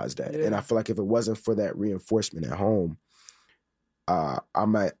internalize that. Yeah. And I feel like if it wasn't for that reinforcement at home,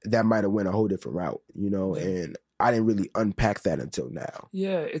 that might have went a whole different route, you know, and I didn't really unpack that until now.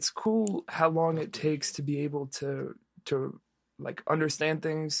 Yeah, it's cool how long it takes to be able to like understand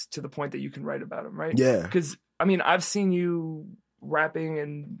things to the point that you can write about them, right? Yeah. Because I mean, I've seen you rapping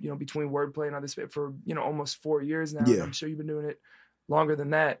and, you know, between wordplay and other stuff for, you know, almost 4 years now. Yeah. I'm sure you've been doing it longer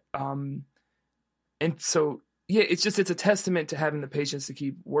than that. And so, yeah, it's a testament to having the patience to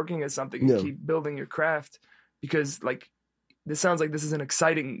keep working at something and keep building your craft, because like, this sounds like this is an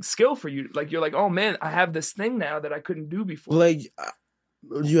exciting skill for you. Like, you're like, oh man, I have this thing now that I couldn't do before. Like,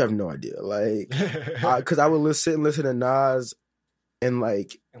 you have no idea. Like, because I would sit and listen to Nas and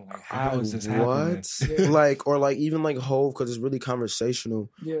like how is this happening? Yeah. Like, or like even like Hove, because it's really conversational.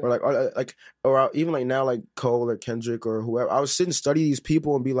 Yeah. Or even like now like Cole or Kendrick or whoever. I would sit and study these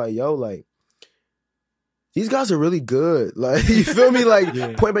people and be like, yo, like, these guys are really good. Like, you feel me? Like,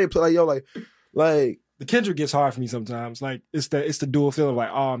 point by point, like, yo, like. The Kendrick gets hard for me sometimes. Like, it's the dual feeling of like,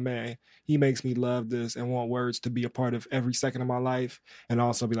 oh man, he makes me love this and want words to be a part of every second of my life, and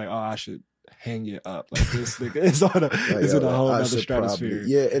also be like, oh, I should hang it up. Like, this nigga is in a whole other stratosphere.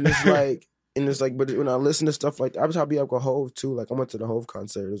 Yeah, and it's like, but when I listen to stuff like, I was happy up with Hove too. Like, I went to the Hove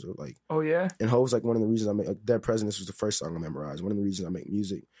concert. It was like, oh yeah, and Hove's like one of the reasons I make like, Dead Presidents was the first song I memorized. One of the reasons I make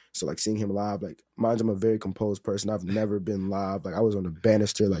music. So like seeing him live, like, mind you, I'm a very composed person. I've never been live. Like, I was on the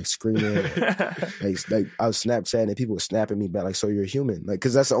banister, like screaming, like I was Snapchatting and people were snapping me back, like, so you're human, like,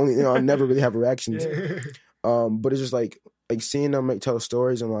 because that's the only, you know, I never really have reactions. But it's just like seeing them tell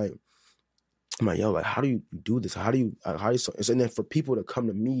stories and like, I'm like, yo, like, how do you do this? How do you and then for people to come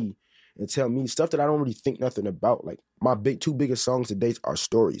to me and tell me stuff that I don't really think nothing about. Like, my two biggest songs to date are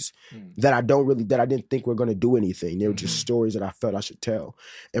stories that I didn't think were going to do anything. They were just stories that I felt I should tell.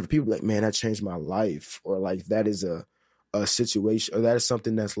 And for people like, man, that changed my life, or like, that is a situation, or that is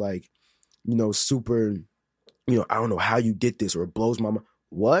something that's like, you know, super, you know, I don't know how you did this, or it blows my mind.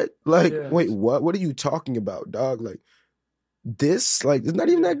 What? Like, wait, what? What are you talking about, dog? Like, this, like, it's not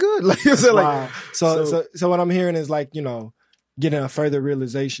even that good. Like, so, wow. So what I'm hearing is like, you know, getting a further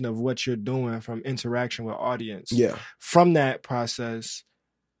realization of what you're doing from interaction with audience. Yeah. From that process,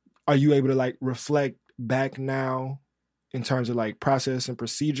 are you able to like reflect back now in terms of like process and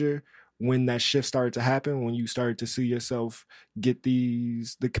procedure when that shift started to happen, when you started to see yourself get the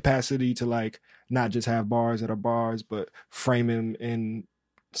capacity to like not just have bars that are bars, but frame them in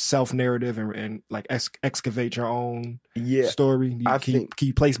self-narrative and like excavate your own story? Can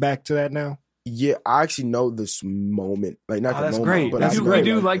you place back to that now? Yeah, I actually know this moment. Like, not the that's moment, great. but That's we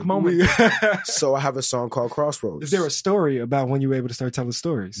do like moments. So I have a song called Crossroads. Is there a story about when you were able to start telling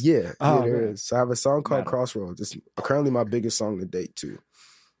stories? Yeah, there is. So I have a song called Crossroads. It's currently my biggest song to date too.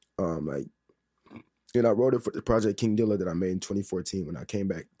 Like, you know, I wrote it for the project King Dilla that I made in 2014 when I came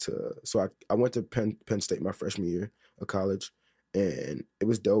back to. So I went to Penn State my freshman year of college, and it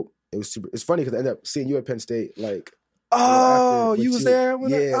was dope. It was super. It's funny because I ended up seeing you at Penn State, like. Oh, you was there?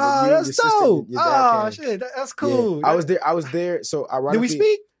 That's dope. Shit, that's cool. Yeah, I was there. So ironically, did we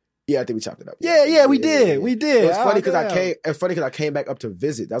speak? Yeah, I think we chopped it up. Yeah, we did. We did. It's funny because I came back up to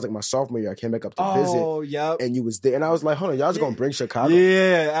visit. That was like my sophomore year. I came back up to visit. Oh, yep. And you was there, and I was like, hold on, y'all just gonna bring Chicago?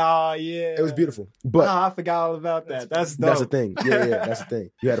 Yeah. It was beautiful. But I forgot all about that. That's dope. That's the thing. Yeah, that's the thing.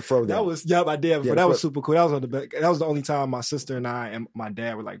 You had a fro there. I did. That was super cool. That was the only time my sister and I and my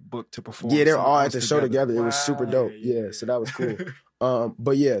dad were like booked to perform. Yeah, they're all at the show together. It was super dope. Yeah, so that was cool.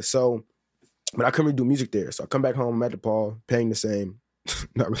 But I couldn't really do music there. So I come back home, I'm at DePaul, paying the same.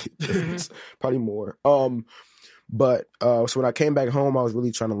 Not really difference. Probably more. So when I came back home, I was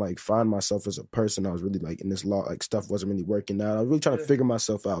really trying to like find myself as a person. I was really like in this law, like stuff wasn't really working out. I was really trying to figure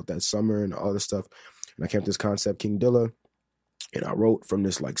myself out that summer and all this stuff. And I came to this concept, King Dilla, and I wrote from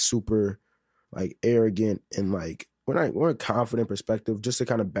this like super like arrogant and like we're confident perspective, just to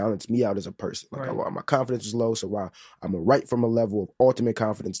kind of balance me out as a person. Like, my confidence is low, so I'm gonna write from a level of ultimate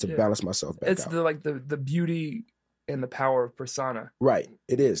confidence to balance myself back out. It's the beauty and the power of persona. Right,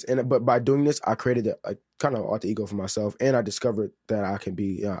 it is. But by doing this, I created a kind of alter ego for myself, and I discovered that I can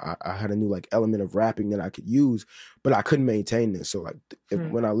be. I had a new like element of rapping that I could use, but I couldn't maintain this. So like,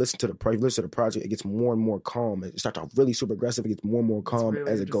 when I listen to the project, it gets more and more calm. It starts off really super aggressive. It gets more and more calm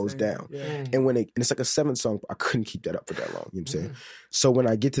really as it goes down. Yeah. And it's like a 7th song, I couldn't keep that up for that long. You know what I'm saying? So when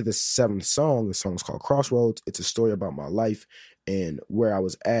I get to the 7th song, the song's called Crossroads. It's a story about my life and where I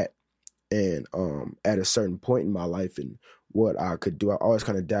was at, and at a certain point in my life and what I could do. I always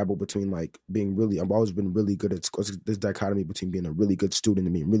kind of dabble between like I've always been really good at this dichotomy between being a really good student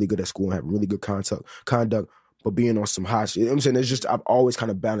and being really good at school and having really good conduct, but being on some hot shit. You know what I'm saying? It's just, I've always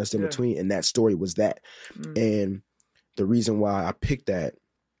kind of balanced in between, and that story was that. And the reason why I picked that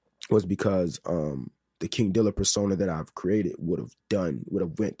was because the King Dilla persona that I've created would have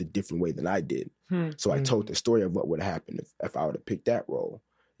went the different way than I did. So I told the story of what would have happened if I would have picked that role.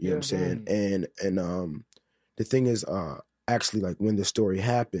 You know what I'm saying? And the thing is, actually, like when the story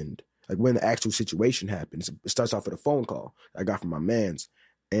happened, like when the actual situation happened, it starts off with a phone call I got from my mans.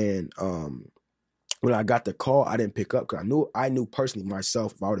 And when I got the call, I didn't pick up because I knew personally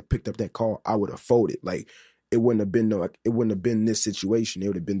myself, if I would have picked up that call, I would have folded. Like it wouldn't have been this situation. It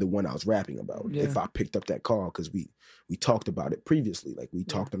would have been the one I was rapping about if I picked up that call, because we talked about it previously. Like we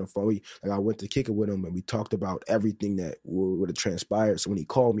talked on the phone. I went to kick it with him and we talked about everything that would have transpired. So when he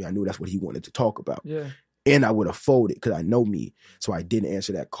called me, I knew that's what he wanted to talk about. Yeah. And I would have folded because I know me. So I didn't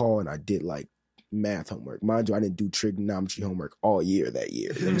answer that call, and I did like math homework. Mind you, I didn't do trigonometry homework all year that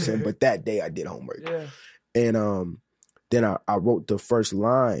year. You know what I'm saying? But that day I did homework. Yeah. And then I wrote the first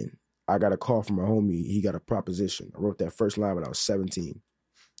line. I got a call from my homie. He got a proposition. I wrote that first line when I was 17.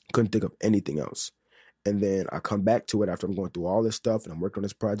 Couldn't think of anything else. And then I come back to it after I'm going through all this stuff and I'm working on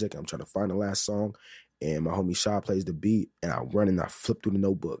this project. And I'm trying to find the last song. And my homie Shaw plays the beat. And I run and I flip through the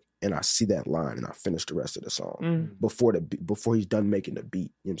notebook. And I see that line and I finish the rest of the song before he's done making the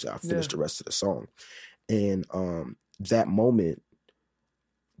beat. You know what I'm saying? I finished the rest of the song. And that moment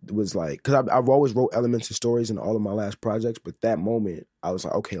was like, because I've always wrote elements of stories in all of my last projects, but that moment I was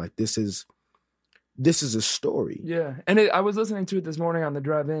like, okay, like this is a story. Yeah. And I was listening to it this morning on the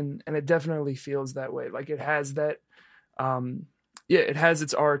drive in, and it definitely feels that way. Like it has that, it has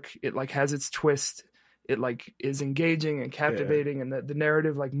its arc. It like has its twist. It like is engaging and captivating, and the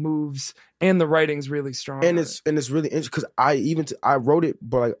narrative like moves, and the writing's really strong. And it's really interesting because I wrote it,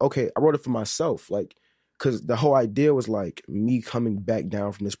 but like, okay, I wrote it for myself, like, because the whole idea was like me coming back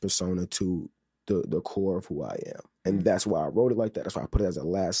down from this persona to the core of who I am, and that's why I wrote it like that. That's why I put it as a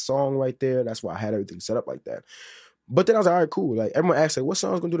last song right there. That's why I had everything set up like that. But then I was like, all right, cool. Like everyone asked, like, what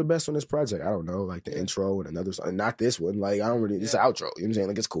song's gonna do the best on this project? I don't know, like the intro and another song, not this one. Like I don't really, it's an outro. You know what I'm saying?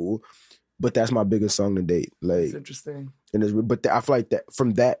 Like it's cool. But that's my biggest song to date. Like, it's interesting. But I feel like that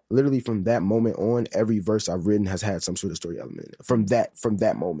from that moment on, every verse I've written has had some sort of story element in it. From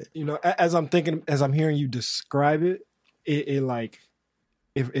that moment. You know, as I'm hearing you describe it,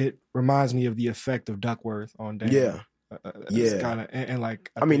 it reminds me of the effect of Duckworth on Dan. Yeah. Kinda, and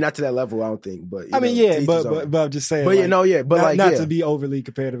like I mean, not to that level, I don't think, but but I'm just saying. But not to be overly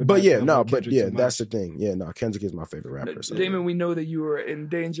competitive. But that's the thing. Yeah, no, Kendrick is my favorite rapper. So. Damon, we know that you were in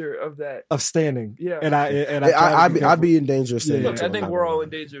danger of that standing. Yeah, and I'd be in danger of standing. Look, I think we're all in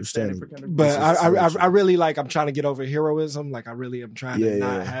danger of standing for Kendrick. But I really like. I'm trying to get over heroism. Like I really am trying to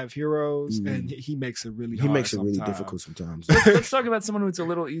not have heroes, and he makes it really. He makes it really difficult sometimes. Let's talk about someone who's a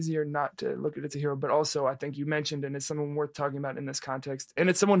little easier not to look at as a hero, but also I think you mentioned, and it's someone worth talking about in this context, and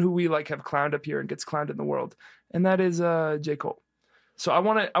it's someone who we like have clowned up here and gets clowned in the world, and that is J. Cole. So I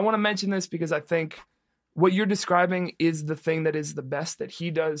want to mention this because I think what you're describing is the thing that is the best that he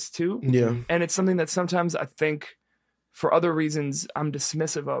does too. Yeah, and it's something that sometimes I think for other reasons I'm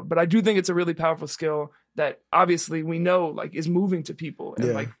dismissive of, but I do think it's a really powerful skill that obviously we know like is moving to people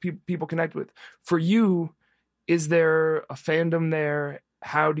and like people connect with. For you, is there a fandom there?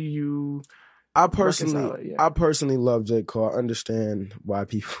 How do you? I personally love J. Cole. I understand why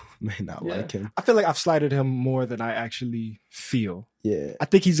people may not like him. I feel like I've slighted him more than I actually feel. Yeah. I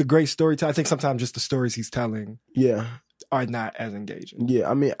think he's a great storyteller. I think sometimes just the stories he's telling are not as engaging.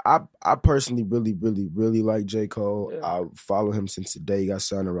 Yeah, I mean, I personally really, really, really like J. Cole. Yeah. I follow him since the day he got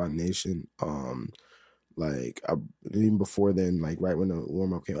signed to Roc Nation. Even before then, like right when the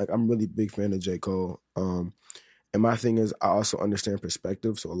warm-up came, like I'm really big fan of J. Cole. And my thing is, I also understand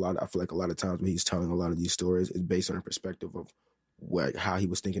perspective. So I feel like a lot of times when he's telling a lot of these stories, it's based on a perspective of how he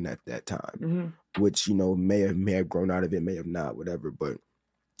was thinking at that time, which, you know, may have grown out of it, may have not, whatever. But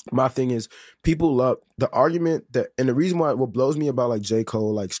my thing is people love the argument that, and the reason why what blows me about like J.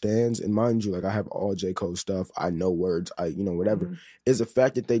 Cole like stands, and mind you, like I have all J. Cole stuff, I know words, whatever, is the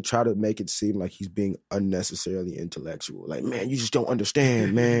fact that they try to make it seem like he's being unnecessarily intellectual. Like, man, you just don't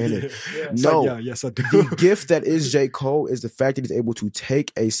understand, man. And no, like, yes, I do. The gift that is J. Cole is the fact that he's able to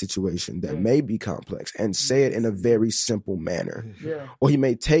take a situation that may be complex and say it in a very simple manner. Yeah. Or he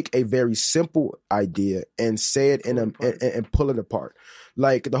may take a very simple idea and say it and pull it apart.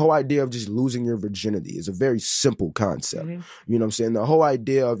 Like the whole idea of just losing your virginity is a very simple concept. You know what I'm saying? The whole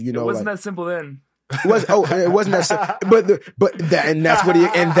idea of, it wasn't that simple then. It wasn't that simple.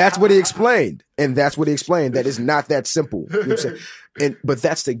 And that's what he explained. And that's what he explained, that it's not that simple. You know what I'm saying? But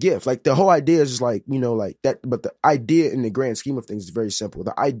that's the gift. Like the whole idea is just like, like that, but the idea in the grand scheme of things is very simple.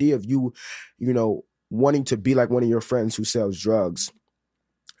 The idea of you wanting to be like one of your friends who sells drugs.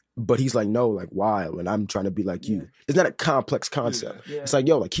 But he's like, no, like, why? When I'm trying to be like you. It's not a complex concept. Yeah. It's like,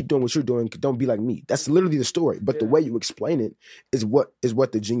 yo, like, keep doing what you're doing. Don't be like me. That's literally the story. But the way you explain it is what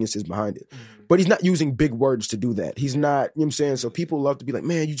the genius is behind it. But he's not using big words to do that. He's not, you know what I'm saying? So people love to be like,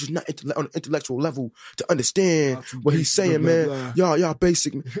 man, you just not on an intellectual level to understand what he's saying, man. Y'all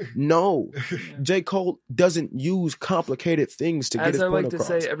basic. No. J. Cole doesn't use complicated things to get his point across. As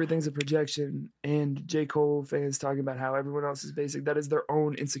I like to say, everything's a projection. And J. Cole fans talking about how everyone else is basic. That is their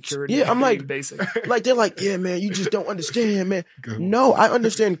own insecurity. Yeah, I'm like, basic. Like they're like, yeah, man, you just don't understand, man. No, I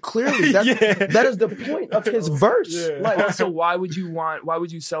understand clearly. That is the point of his verse. Yeah. Like, also, why would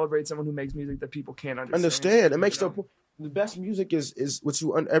you celebrate someone who makes music that people can't understand? It makes the best music is what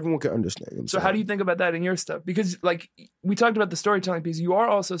everyone can understand. So how do you think about that in your stuff? Because like we talked about the storytelling piece, you are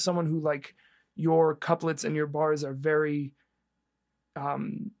also someone who like your couplets and your bars are very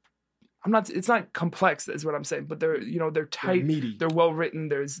it's not complex is what I'm saying, but they're tight, they're well written,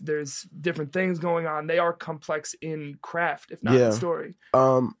 there's different things going on. They are complex in craft, if not in story.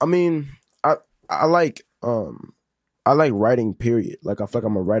 I mean, I like writing, period. Like I feel like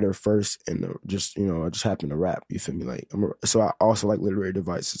I'm a writer first, and I just happen to rap, you feel me? Like so I also like literary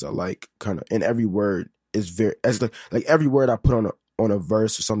devices. I like kind of, and every word is like every word I put on a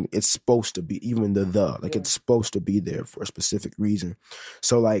verse or something, it's supposed to be, even it's supposed to be there for a specific reason.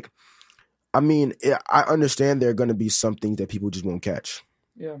 So like, I mean, I understand there are going to be some things that people just won't catch.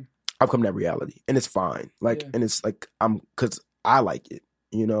 Yeah. I've come to that reality, and it's fine. Like, and it's like, because I like it,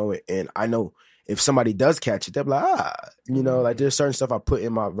 and I know if somebody does catch it, they'll be like, like there's certain stuff I put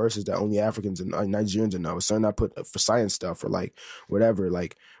in my verses that only Africans and Nigerians know. Certain I put for science stuff or like whatever.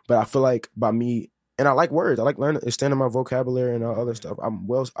 Like, but I feel like by me, and I like words. I like learning, expanding my vocabulary and all other stuff. I've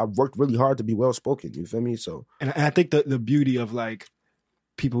worked really hard to be well spoken. You feel me? So, and I think the beauty of like,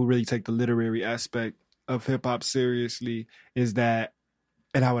 people who really take the literary aspect of hip hop seriously is that,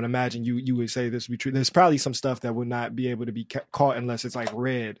 and I would imagine you would say this would be true. There's probably some stuff that would not be able to be caught unless it's like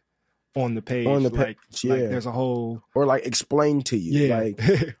read on the page. Like there's a whole, or like explained to you. Yeah. Like,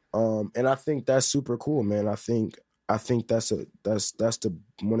 and I think that's super cool, man. I think that's the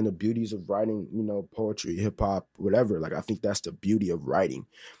one of the beauties of writing, poetry, hip hop, whatever. Like I think that's the beauty of writing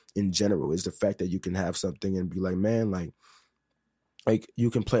in general, is the fact that you can have something and be like, man, like you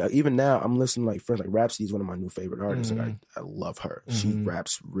can play. Even now, I'm listening to like friends. Like Rhapsody is one of my new favorite artists. Like I love her. She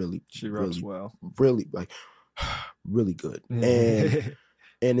raps really. She raps well. Really, like really good.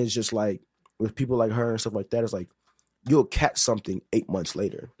 And it's just like with people like her and stuff like that. It's like you'll catch something 8 months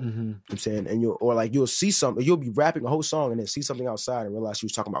later. You know what I'm saying, and you'll see something. You'll be rapping a whole song and then see something outside and realize she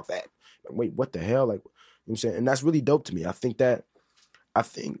was talking about that. Like, wait, what the hell? Like, you know what I'm saying, and that's really dope to me. I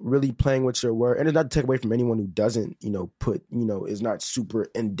think really playing with your word, and it's not to take away from anyone who doesn't, is not super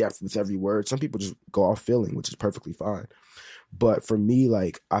in depth with every word. Some people just go off feeling, which is perfectly fine. But for me,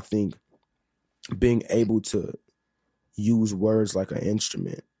 like, I think being able to use words like an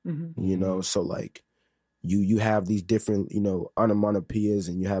instrument, so like you have these different, onomatopoeias,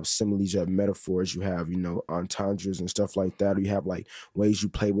 and you have similes, you have metaphors, you have, entendres and stuff like that. Or you have like ways you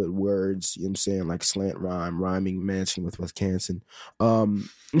play with words, you know what I'm saying, like slant rhyme, rhyming, matching with Wisconsin. You know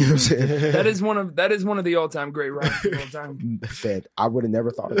what I'm saying? That is one of the all-time great rhymes of all time. Fed. I would have never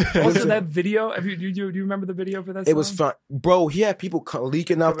thought of it. Also, that video, do you remember the video for that song? It was fun. Bro, he had people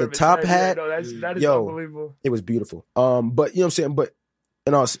leaking off the top hat. No, that is unbelievable. It was beautiful. But you know what I'm saying? But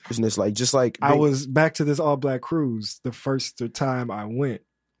in all seriousness, I was back to this All Black cruise. The first time I went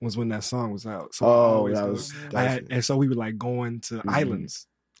was when that song was out. So and so we were like going to islands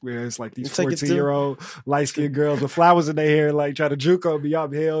where it's like these 14-year-old light skinned girls with flowers in their hair, like trying to juke on me.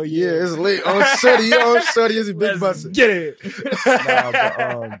 I'm hell yeah. Yeah, it's lit. Shorty is a big bus. Get it.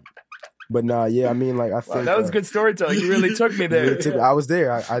 But nah, yeah, I mean, like, I think that was good storytelling. You really took me there. I was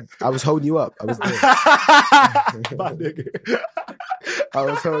there. I was holding you up. I was there. My nigga. I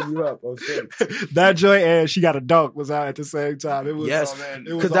was holding you up. That joint and She Got a Dunk was out at the same time. It was, yes,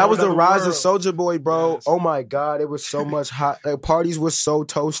 because that was the rise of Soulja Boy, bro. Yes. Oh my God, it was so much hot. Like, parties were so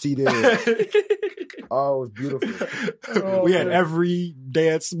toasty there. Oh, it was beautiful. We had every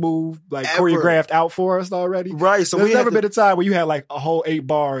dance move like choreographed out for us already. Right. So there's never been a time where you had like a whole 8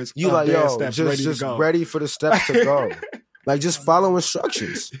 bars. You like, yo, steps just ready for the steps to go. Like, just follow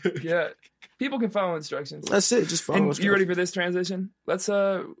instructions. Yeah. People can follow instructions. That's it. Just follow instructions. You ready for this transition? Let's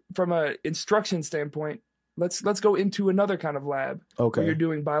from an instruction standpoint, let's go into another kind of lab. Okay. Where you're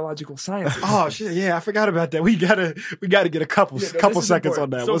doing biological sciences. Oh shit, yeah, I forgot about that. We gotta get a couple seconds on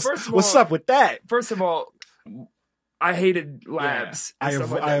that. So what's up with that? First of all, I hated labs. Yeah,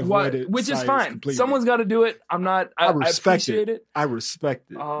 I avoided which is fine. Completely. Someone's got to do it. I appreciate it. I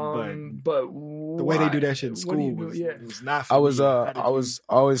respect it. But the way they do that shit in school was not for me. I was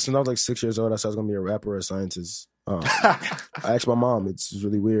always, since I was like 6 years old, I said I was gonna be a rapper or a scientist. I asked my mom. It's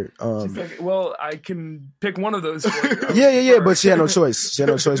really weird. She's like, well, I can pick one of those for you. Yeah. But she had no choice. She had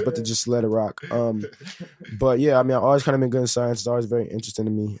no choice but to just let it rock. But yeah, I mean, I've always kind of been good in science. It's always very interesting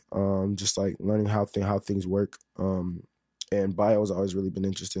to me. Just like learning how things work. And bio has always really been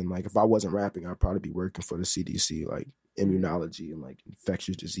interesting. Like, if I wasn't rapping, I'd probably be working for the CDC, like immunology and like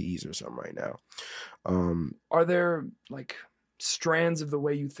infectious disease or something right now. Are there like strands of the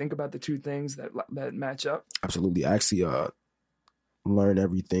way you think about the two things that match up? Absolutely. I actually learn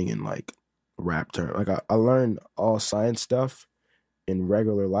everything in like rap term. Like I learn all science stuff in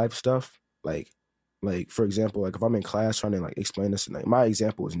regular life stuff. Like for example, like if I'm in class trying to like explain this, like my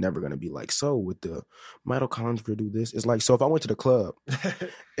example is never gonna be like, so with the mitochondria do this. It's like, so if I went to the club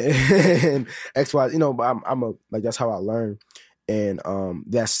and X, Y, I'm a like, that's how I learn. And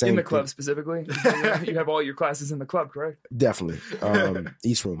that same in the club specifically, you have all your classes in the club, correct? Definitely,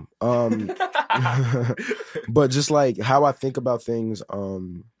 East Room. But just like how I think about things,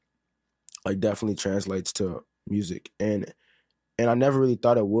 like definitely translates to music, and I never really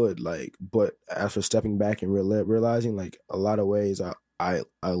thought it would. Like, but after stepping back and realizing, like a lot of ways, I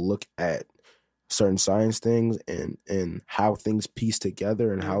look at certain science things and how things piece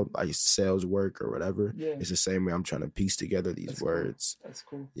together and how like cells work or whatever. Yeah. It's the same way I'm trying to piece together these words. Cool. That's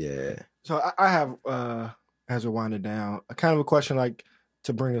cool. Yeah. So I have, as we're winding down, a kind of a question like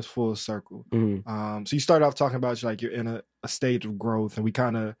to bring us full circle. Mm-hmm. So you started off talking about like you're in a stage of growth, and we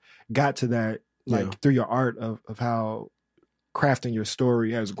kind of got to that like through your art of how crafting your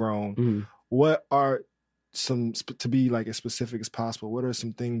story has grown. Mm-hmm. What are some, to be like as specific as possible, what are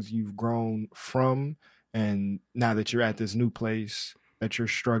some things you've grown from, and now that you're at this new place that you're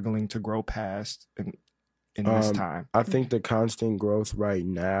struggling to grow past in this time? I think the constant growth right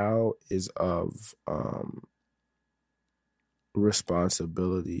now is of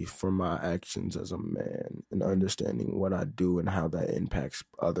responsibility for my actions as a man and understanding what I do and how that impacts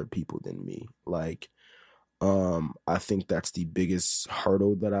other people than me. Like, I think that's the biggest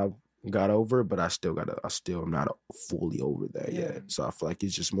hurdle that I've got over, but I still am not fully over that yet. So I feel like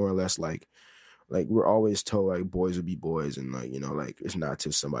it's just more or less like we're always told like boys will be boys, and like, like it's not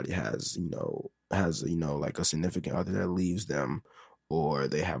till somebody has like a significant other that leaves them, or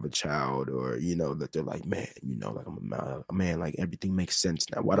they have a child, or that they're like, man, like I'm a man, like everything makes sense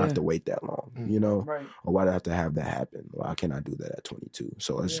now. Why do I have to wait that long? Right. Or why do I have to have that happen? Why can't I do that at 22?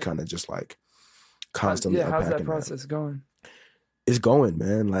 So it's kind of just like constantly how's that process going? It's going,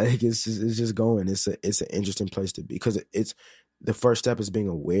 man. Like it's just going. It's an interesting place to be, because it's the first step is being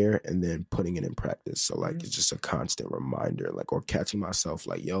aware and then putting it in practice. So like it's just a constant reminder, like, or catching myself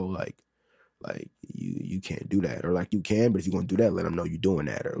like, yo, like you can't do that, or like you can, but if you're gonna do that, let them know you're doing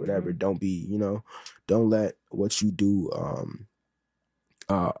that or whatever. Don't be, don't let what you do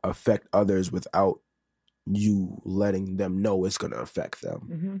affect others without you letting them know it's going to affect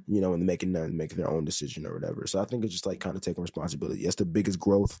them, and making their own decision or whatever. So I think it's just like kind of taking responsibility. That's the biggest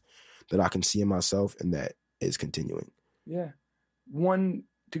growth that I can see in myself, and that is continuing. Yeah.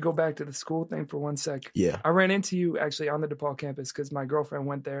 To go back to the school thing for 1 sec. Yeah. I ran into you actually on the DePaul campus because my girlfriend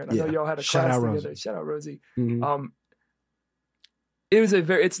went there, and I know y'all had a class together. Shout out Rosie. Mm-hmm. It was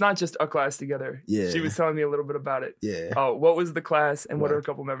it's not just a class together. Yeah. She was telling me a little bit about it. Yeah. Oh, what was the class, and what are a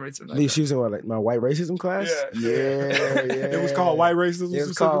couple memories from that? She was in like my white racism class? Yeah. It was called white racism? It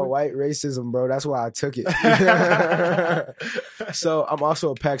was called white racism, bro. That's why I took it. So I'm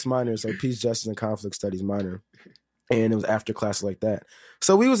also a PAX minor, so Peace, Justice, and Conflict Studies minor. And it was after class like that.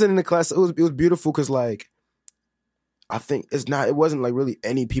 So we was in the class. It was beautiful because like, I think it wasn't like really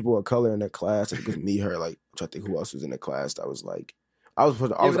any people of color in the class. I think it was me, her, like, which I think who else was in the class that was like,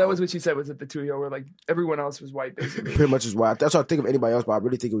 That was what she said. Was that the two of y'all were like everyone else was white, basically. Pretty much is white. That's what I think of anybody else, but I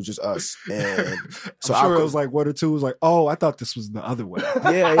really think it was just us. And so I'm sure it was like one or two was like, oh, I thought this was the other way.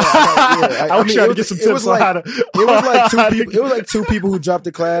 Yeah. I was trying to get some tips on how to. It was like two people. It was like two people who dropped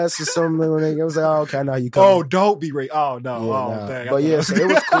the class or something. It was like, oh, okay, now you come. Oh, don't be right. Oh no. Dang. But yeah, so it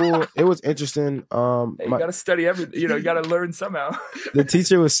was cool. It was interesting. You gotta study everything. You gotta learn somehow. The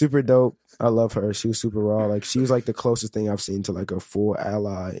teacher was super dope. I love her. She was super raw. Like she was like the closest thing I've seen to like a full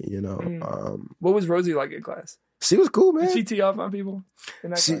ally. What was Rosie like in class? She was cool, man. Did she tee off on people?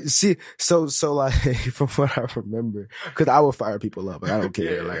 So like from what I remember, because I would fire people up. Like I don't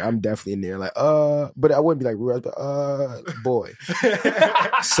care. Like I'm definitely in there. Like but I wouldn't be like rude. But boy.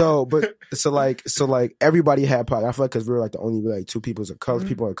 so everybody had probably. I feel like because we were like the only like two people of color,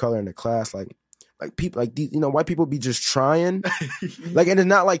 people of color in the class. Like people like these, white people be just trying. Like, and it's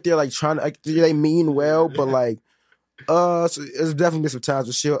not like they're like trying to. Like, they mean well, but like. So there's definitely been some times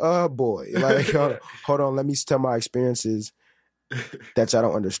where she'll, boy, like, hold on, let me tell my experiences that y'all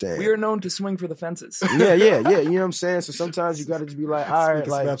don't understand. We are known to swing for the fences. Yeah. You know what I'm saying? So sometimes you got to just be like, all right,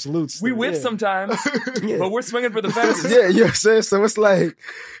 like absolutes. We whiff sometimes, but we're swinging for the fences. Yeah, you know what I'm saying? So it's like,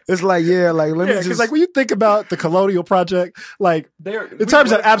 let me just. Because like when you think about the Colonial Project, like in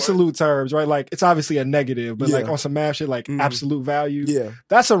terms of absolute terms, right? Like it's obviously a negative, but like on some math shit, like absolute value. Yeah,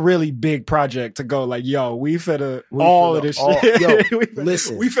 that's a really big project to go. Like, yo, we finna all of this shit. Yo,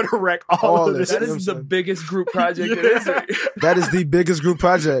 listen, we finna wreck all of this. That is the biggest group project in history. That is the biggest group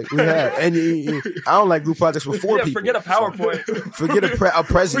project we have, and I don't like group projects with four people. Forget a PowerPoint. So, forget a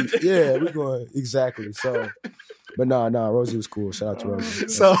present. Yeah, we're going exactly. So, but nah, Rosie was cool. Shout out to Rosie.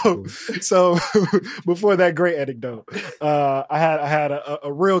 So before that great anecdote, I had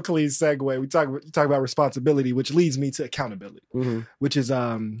a real clean segue. We talk about responsibility, which leads me to accountability, which is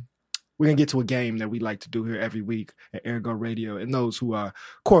we're gonna get to a game that we like to do here every week at Ergo Radio, and those who are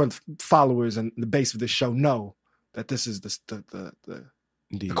core followers and the base of this show know that this is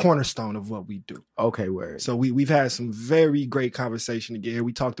the cornerstone of what we do. Okay, word. So we've had some very great conversation to get here.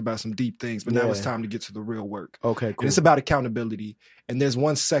 We talked about some deep things, but now it's time to get to the real work. Okay, cool. And it's about accountability. And there's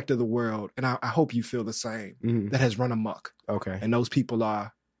one sector of the world, and I hope you feel the same, that has run amok. Okay. And those people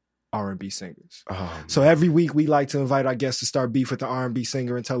are R&B singers. So every week we like to invite our guests to start beef with the R&B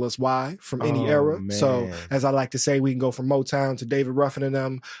singer and tell us why from any era. Man. So as I like to say, we can go from Motown to David Ruffin and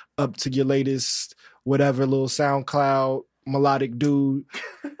them up to your latest whatever little SoundCloud melodic dude.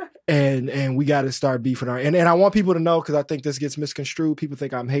 and we got to start beefing our and I want people to know, because I think this gets misconstrued. People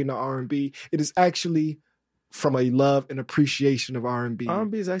think I'm hating on R&B. It is actually from a love and appreciation of R&B.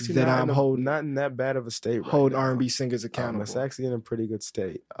 R&B is actually that not in that bad of a state. Holding R&B singers accountable. It's actually in a pretty good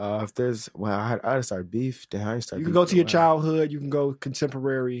state. If there's I had to start beef. Then I start. You can go to your childhood. You can go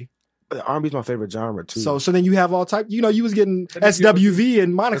contemporary. R&B is my favorite genre too. So then you have all type. You was getting SWV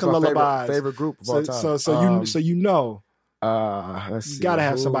and Monica Lullabies. Favorite group of all time. So you know. Let's see. You gotta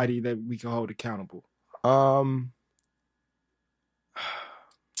have somebody that we can hold accountable.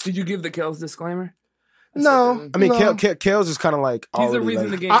 Did you give the Kells disclaimer? No, I mean Kells is kind of like he's the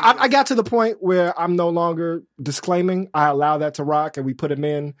reason the game. I got to the point where I'm no longer disclaiming. I allow that to rock, and we put him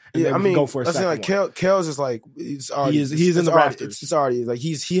in. And then we go for a second. Like Kells is like he's in the rafters. It's already like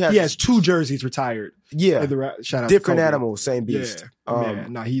he has 2 jerseys retired. Yeah, shout out different to animal, same beast. Yeah,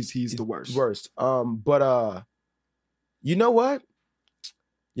 no, he's the worst. But you know what?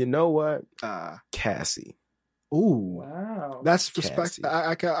 Cassie. Ooh, wow, that's respect.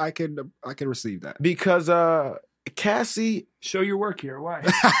 I can receive that, because Cassie. Show your work here. Why?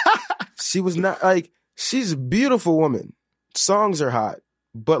 She was not like, she's a beautiful woman. Songs are hot,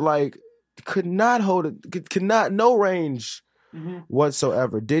 but like could not no range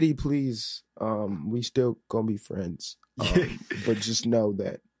whatsoever. Diddy, please, we still gonna be friends. But just know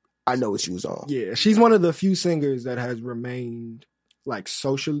that I know what she was on. Yeah, she's one of the few singers that has remained like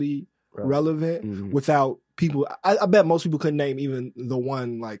socially relevant without people. I bet most people couldn't name even the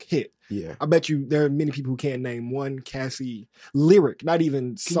one like hit. Yeah, I bet you there are many people who can't name one Cassie lyric, not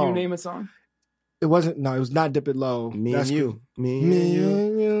even song. Can you name a song? It wasn't. No, it was not Dip It Low. Me and you.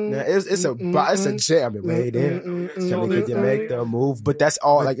 Now, it's a jam. Waiting. Can you make the move? But that's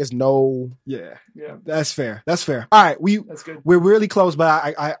all. Like it's no. Yeah. That's fair. All right, that's good. We're really close,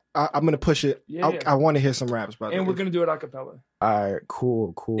 but I'm gonna push it. Yeah. I want to hear some raps, brother. And we're gonna do it a cappella. All right,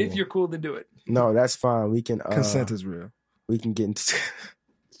 cool. If you're cool to do it. No, that's fine. We can. Consent is real. We can get into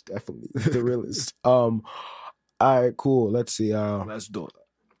definitely the realest. All right, cool. Let's see. Let's do it.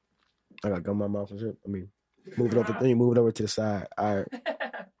 I got gum in my mouth and shit. I mean, move it over to the side. All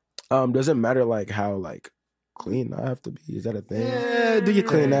right. Does it matter like how like clean I have to be? Is that a thing? Yeah, do you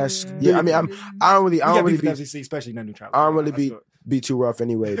clean ass? Yeah, I mean, I don't really be, especially not neutrality. I don't really be. be too rough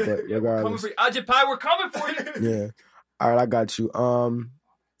anyway. But regardless, Ajay, we're coming for you. Yeah. All right, I got you.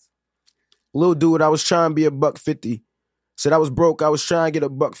 Little dude, I was trying to be $150. Said I was broke, I was trying to get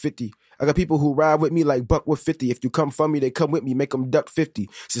 $150. I got people who ride with me like buck with 50. If you come from me, they come with me, make them duck 50.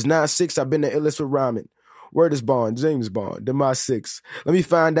 Since 9'6", I've been the illest with rhyming. Word is Bond, James Bond, them my 6. Let me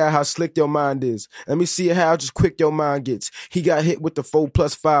find out how slick your mind is. Let me see how just quick your mind gets. He got hit with the 4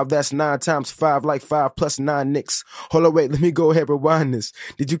 + 5, that's 9 × 5, like 5 + 9 nicks. Hold on, wait, let me go ahead and rewind this.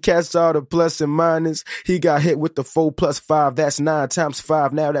 Did you catch all the plus and minus? He got hit with the 4 + 5, that's 9 ×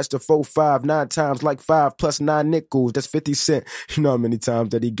 5. Now that's the 4, 5, 9 times like 5 + 9 nickels. That's 50 cents. You know how many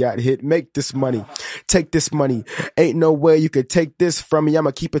times that he got hit? Make this money. Take this money. Ain't no way you could take this from me.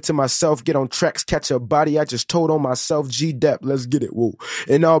 I'ma keep it to myself. Get on tracks, catch a body. I just told on myself, G-Dep, let's get it, whoa.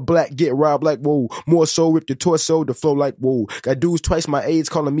 In all black, get robbed like, whoa. More so, rip your torso, the flow like, whoa. Got dudes twice my age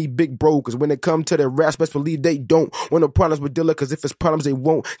calling me big bro, cause when it come to the raps, best believe they don't want no problems with Dilla, cause if it's problems, they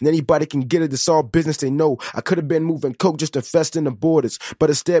won't. And anybody can get it, it's all business, they know. I could've been moving coke just to fest in the borders, but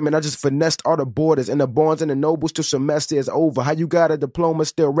instead, man, I just finessed all the borders, and the Barnes and the Nobles till semester is over. How you got a diploma,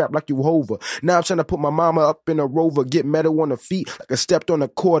 still rap like you Hova? Now I'm trying to put my mama up in a Rover, get metal on the feet like I stepped on a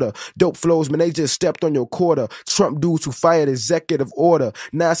quarter. Dope flows, man, they just stepped on your quarter. Trump dudes who fired executive order.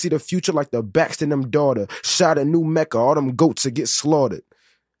 Now I see the future like the Baxter and them daughter. Shot a new Mecca, all them goats to get slaughtered.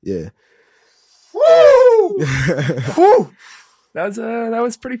 Yeah. Woo! Woo! That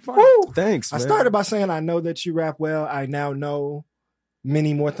was pretty fun. Woo! Thanks, man. I started by saying I know that you rap well. I now know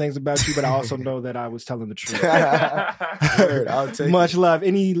many more things about you, but I also know that I was telling the truth. I'll take Much love.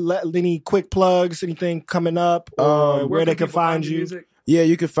 Any quick plugs? Anything coming up? Or where they can find you? Music? Yeah,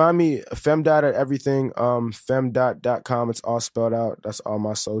 you can find me Femdot at everything. Femdot.com. It's all spelled out. That's all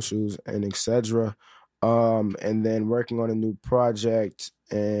my socials and etc. And then working on a new project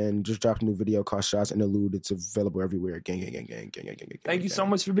and just dropped a new video called Shots Interlude. It's available everywhere. Gang. Thank you so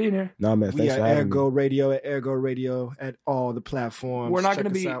much for being here. Nah, man, thanks for having Ergo me. Radio at Ergo Radio at all the platforms. We're not going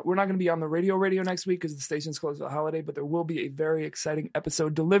to be on the radio next week because the station's closed for the holiday, but there will be a very exciting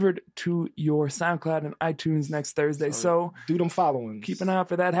episode delivered to your SoundCloud and iTunes next Thursday. So do them following. Keep an eye out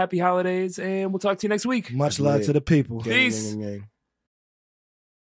for that. Happy holidays, and we'll talk to you next week. Much love to the people. Peace. Gang.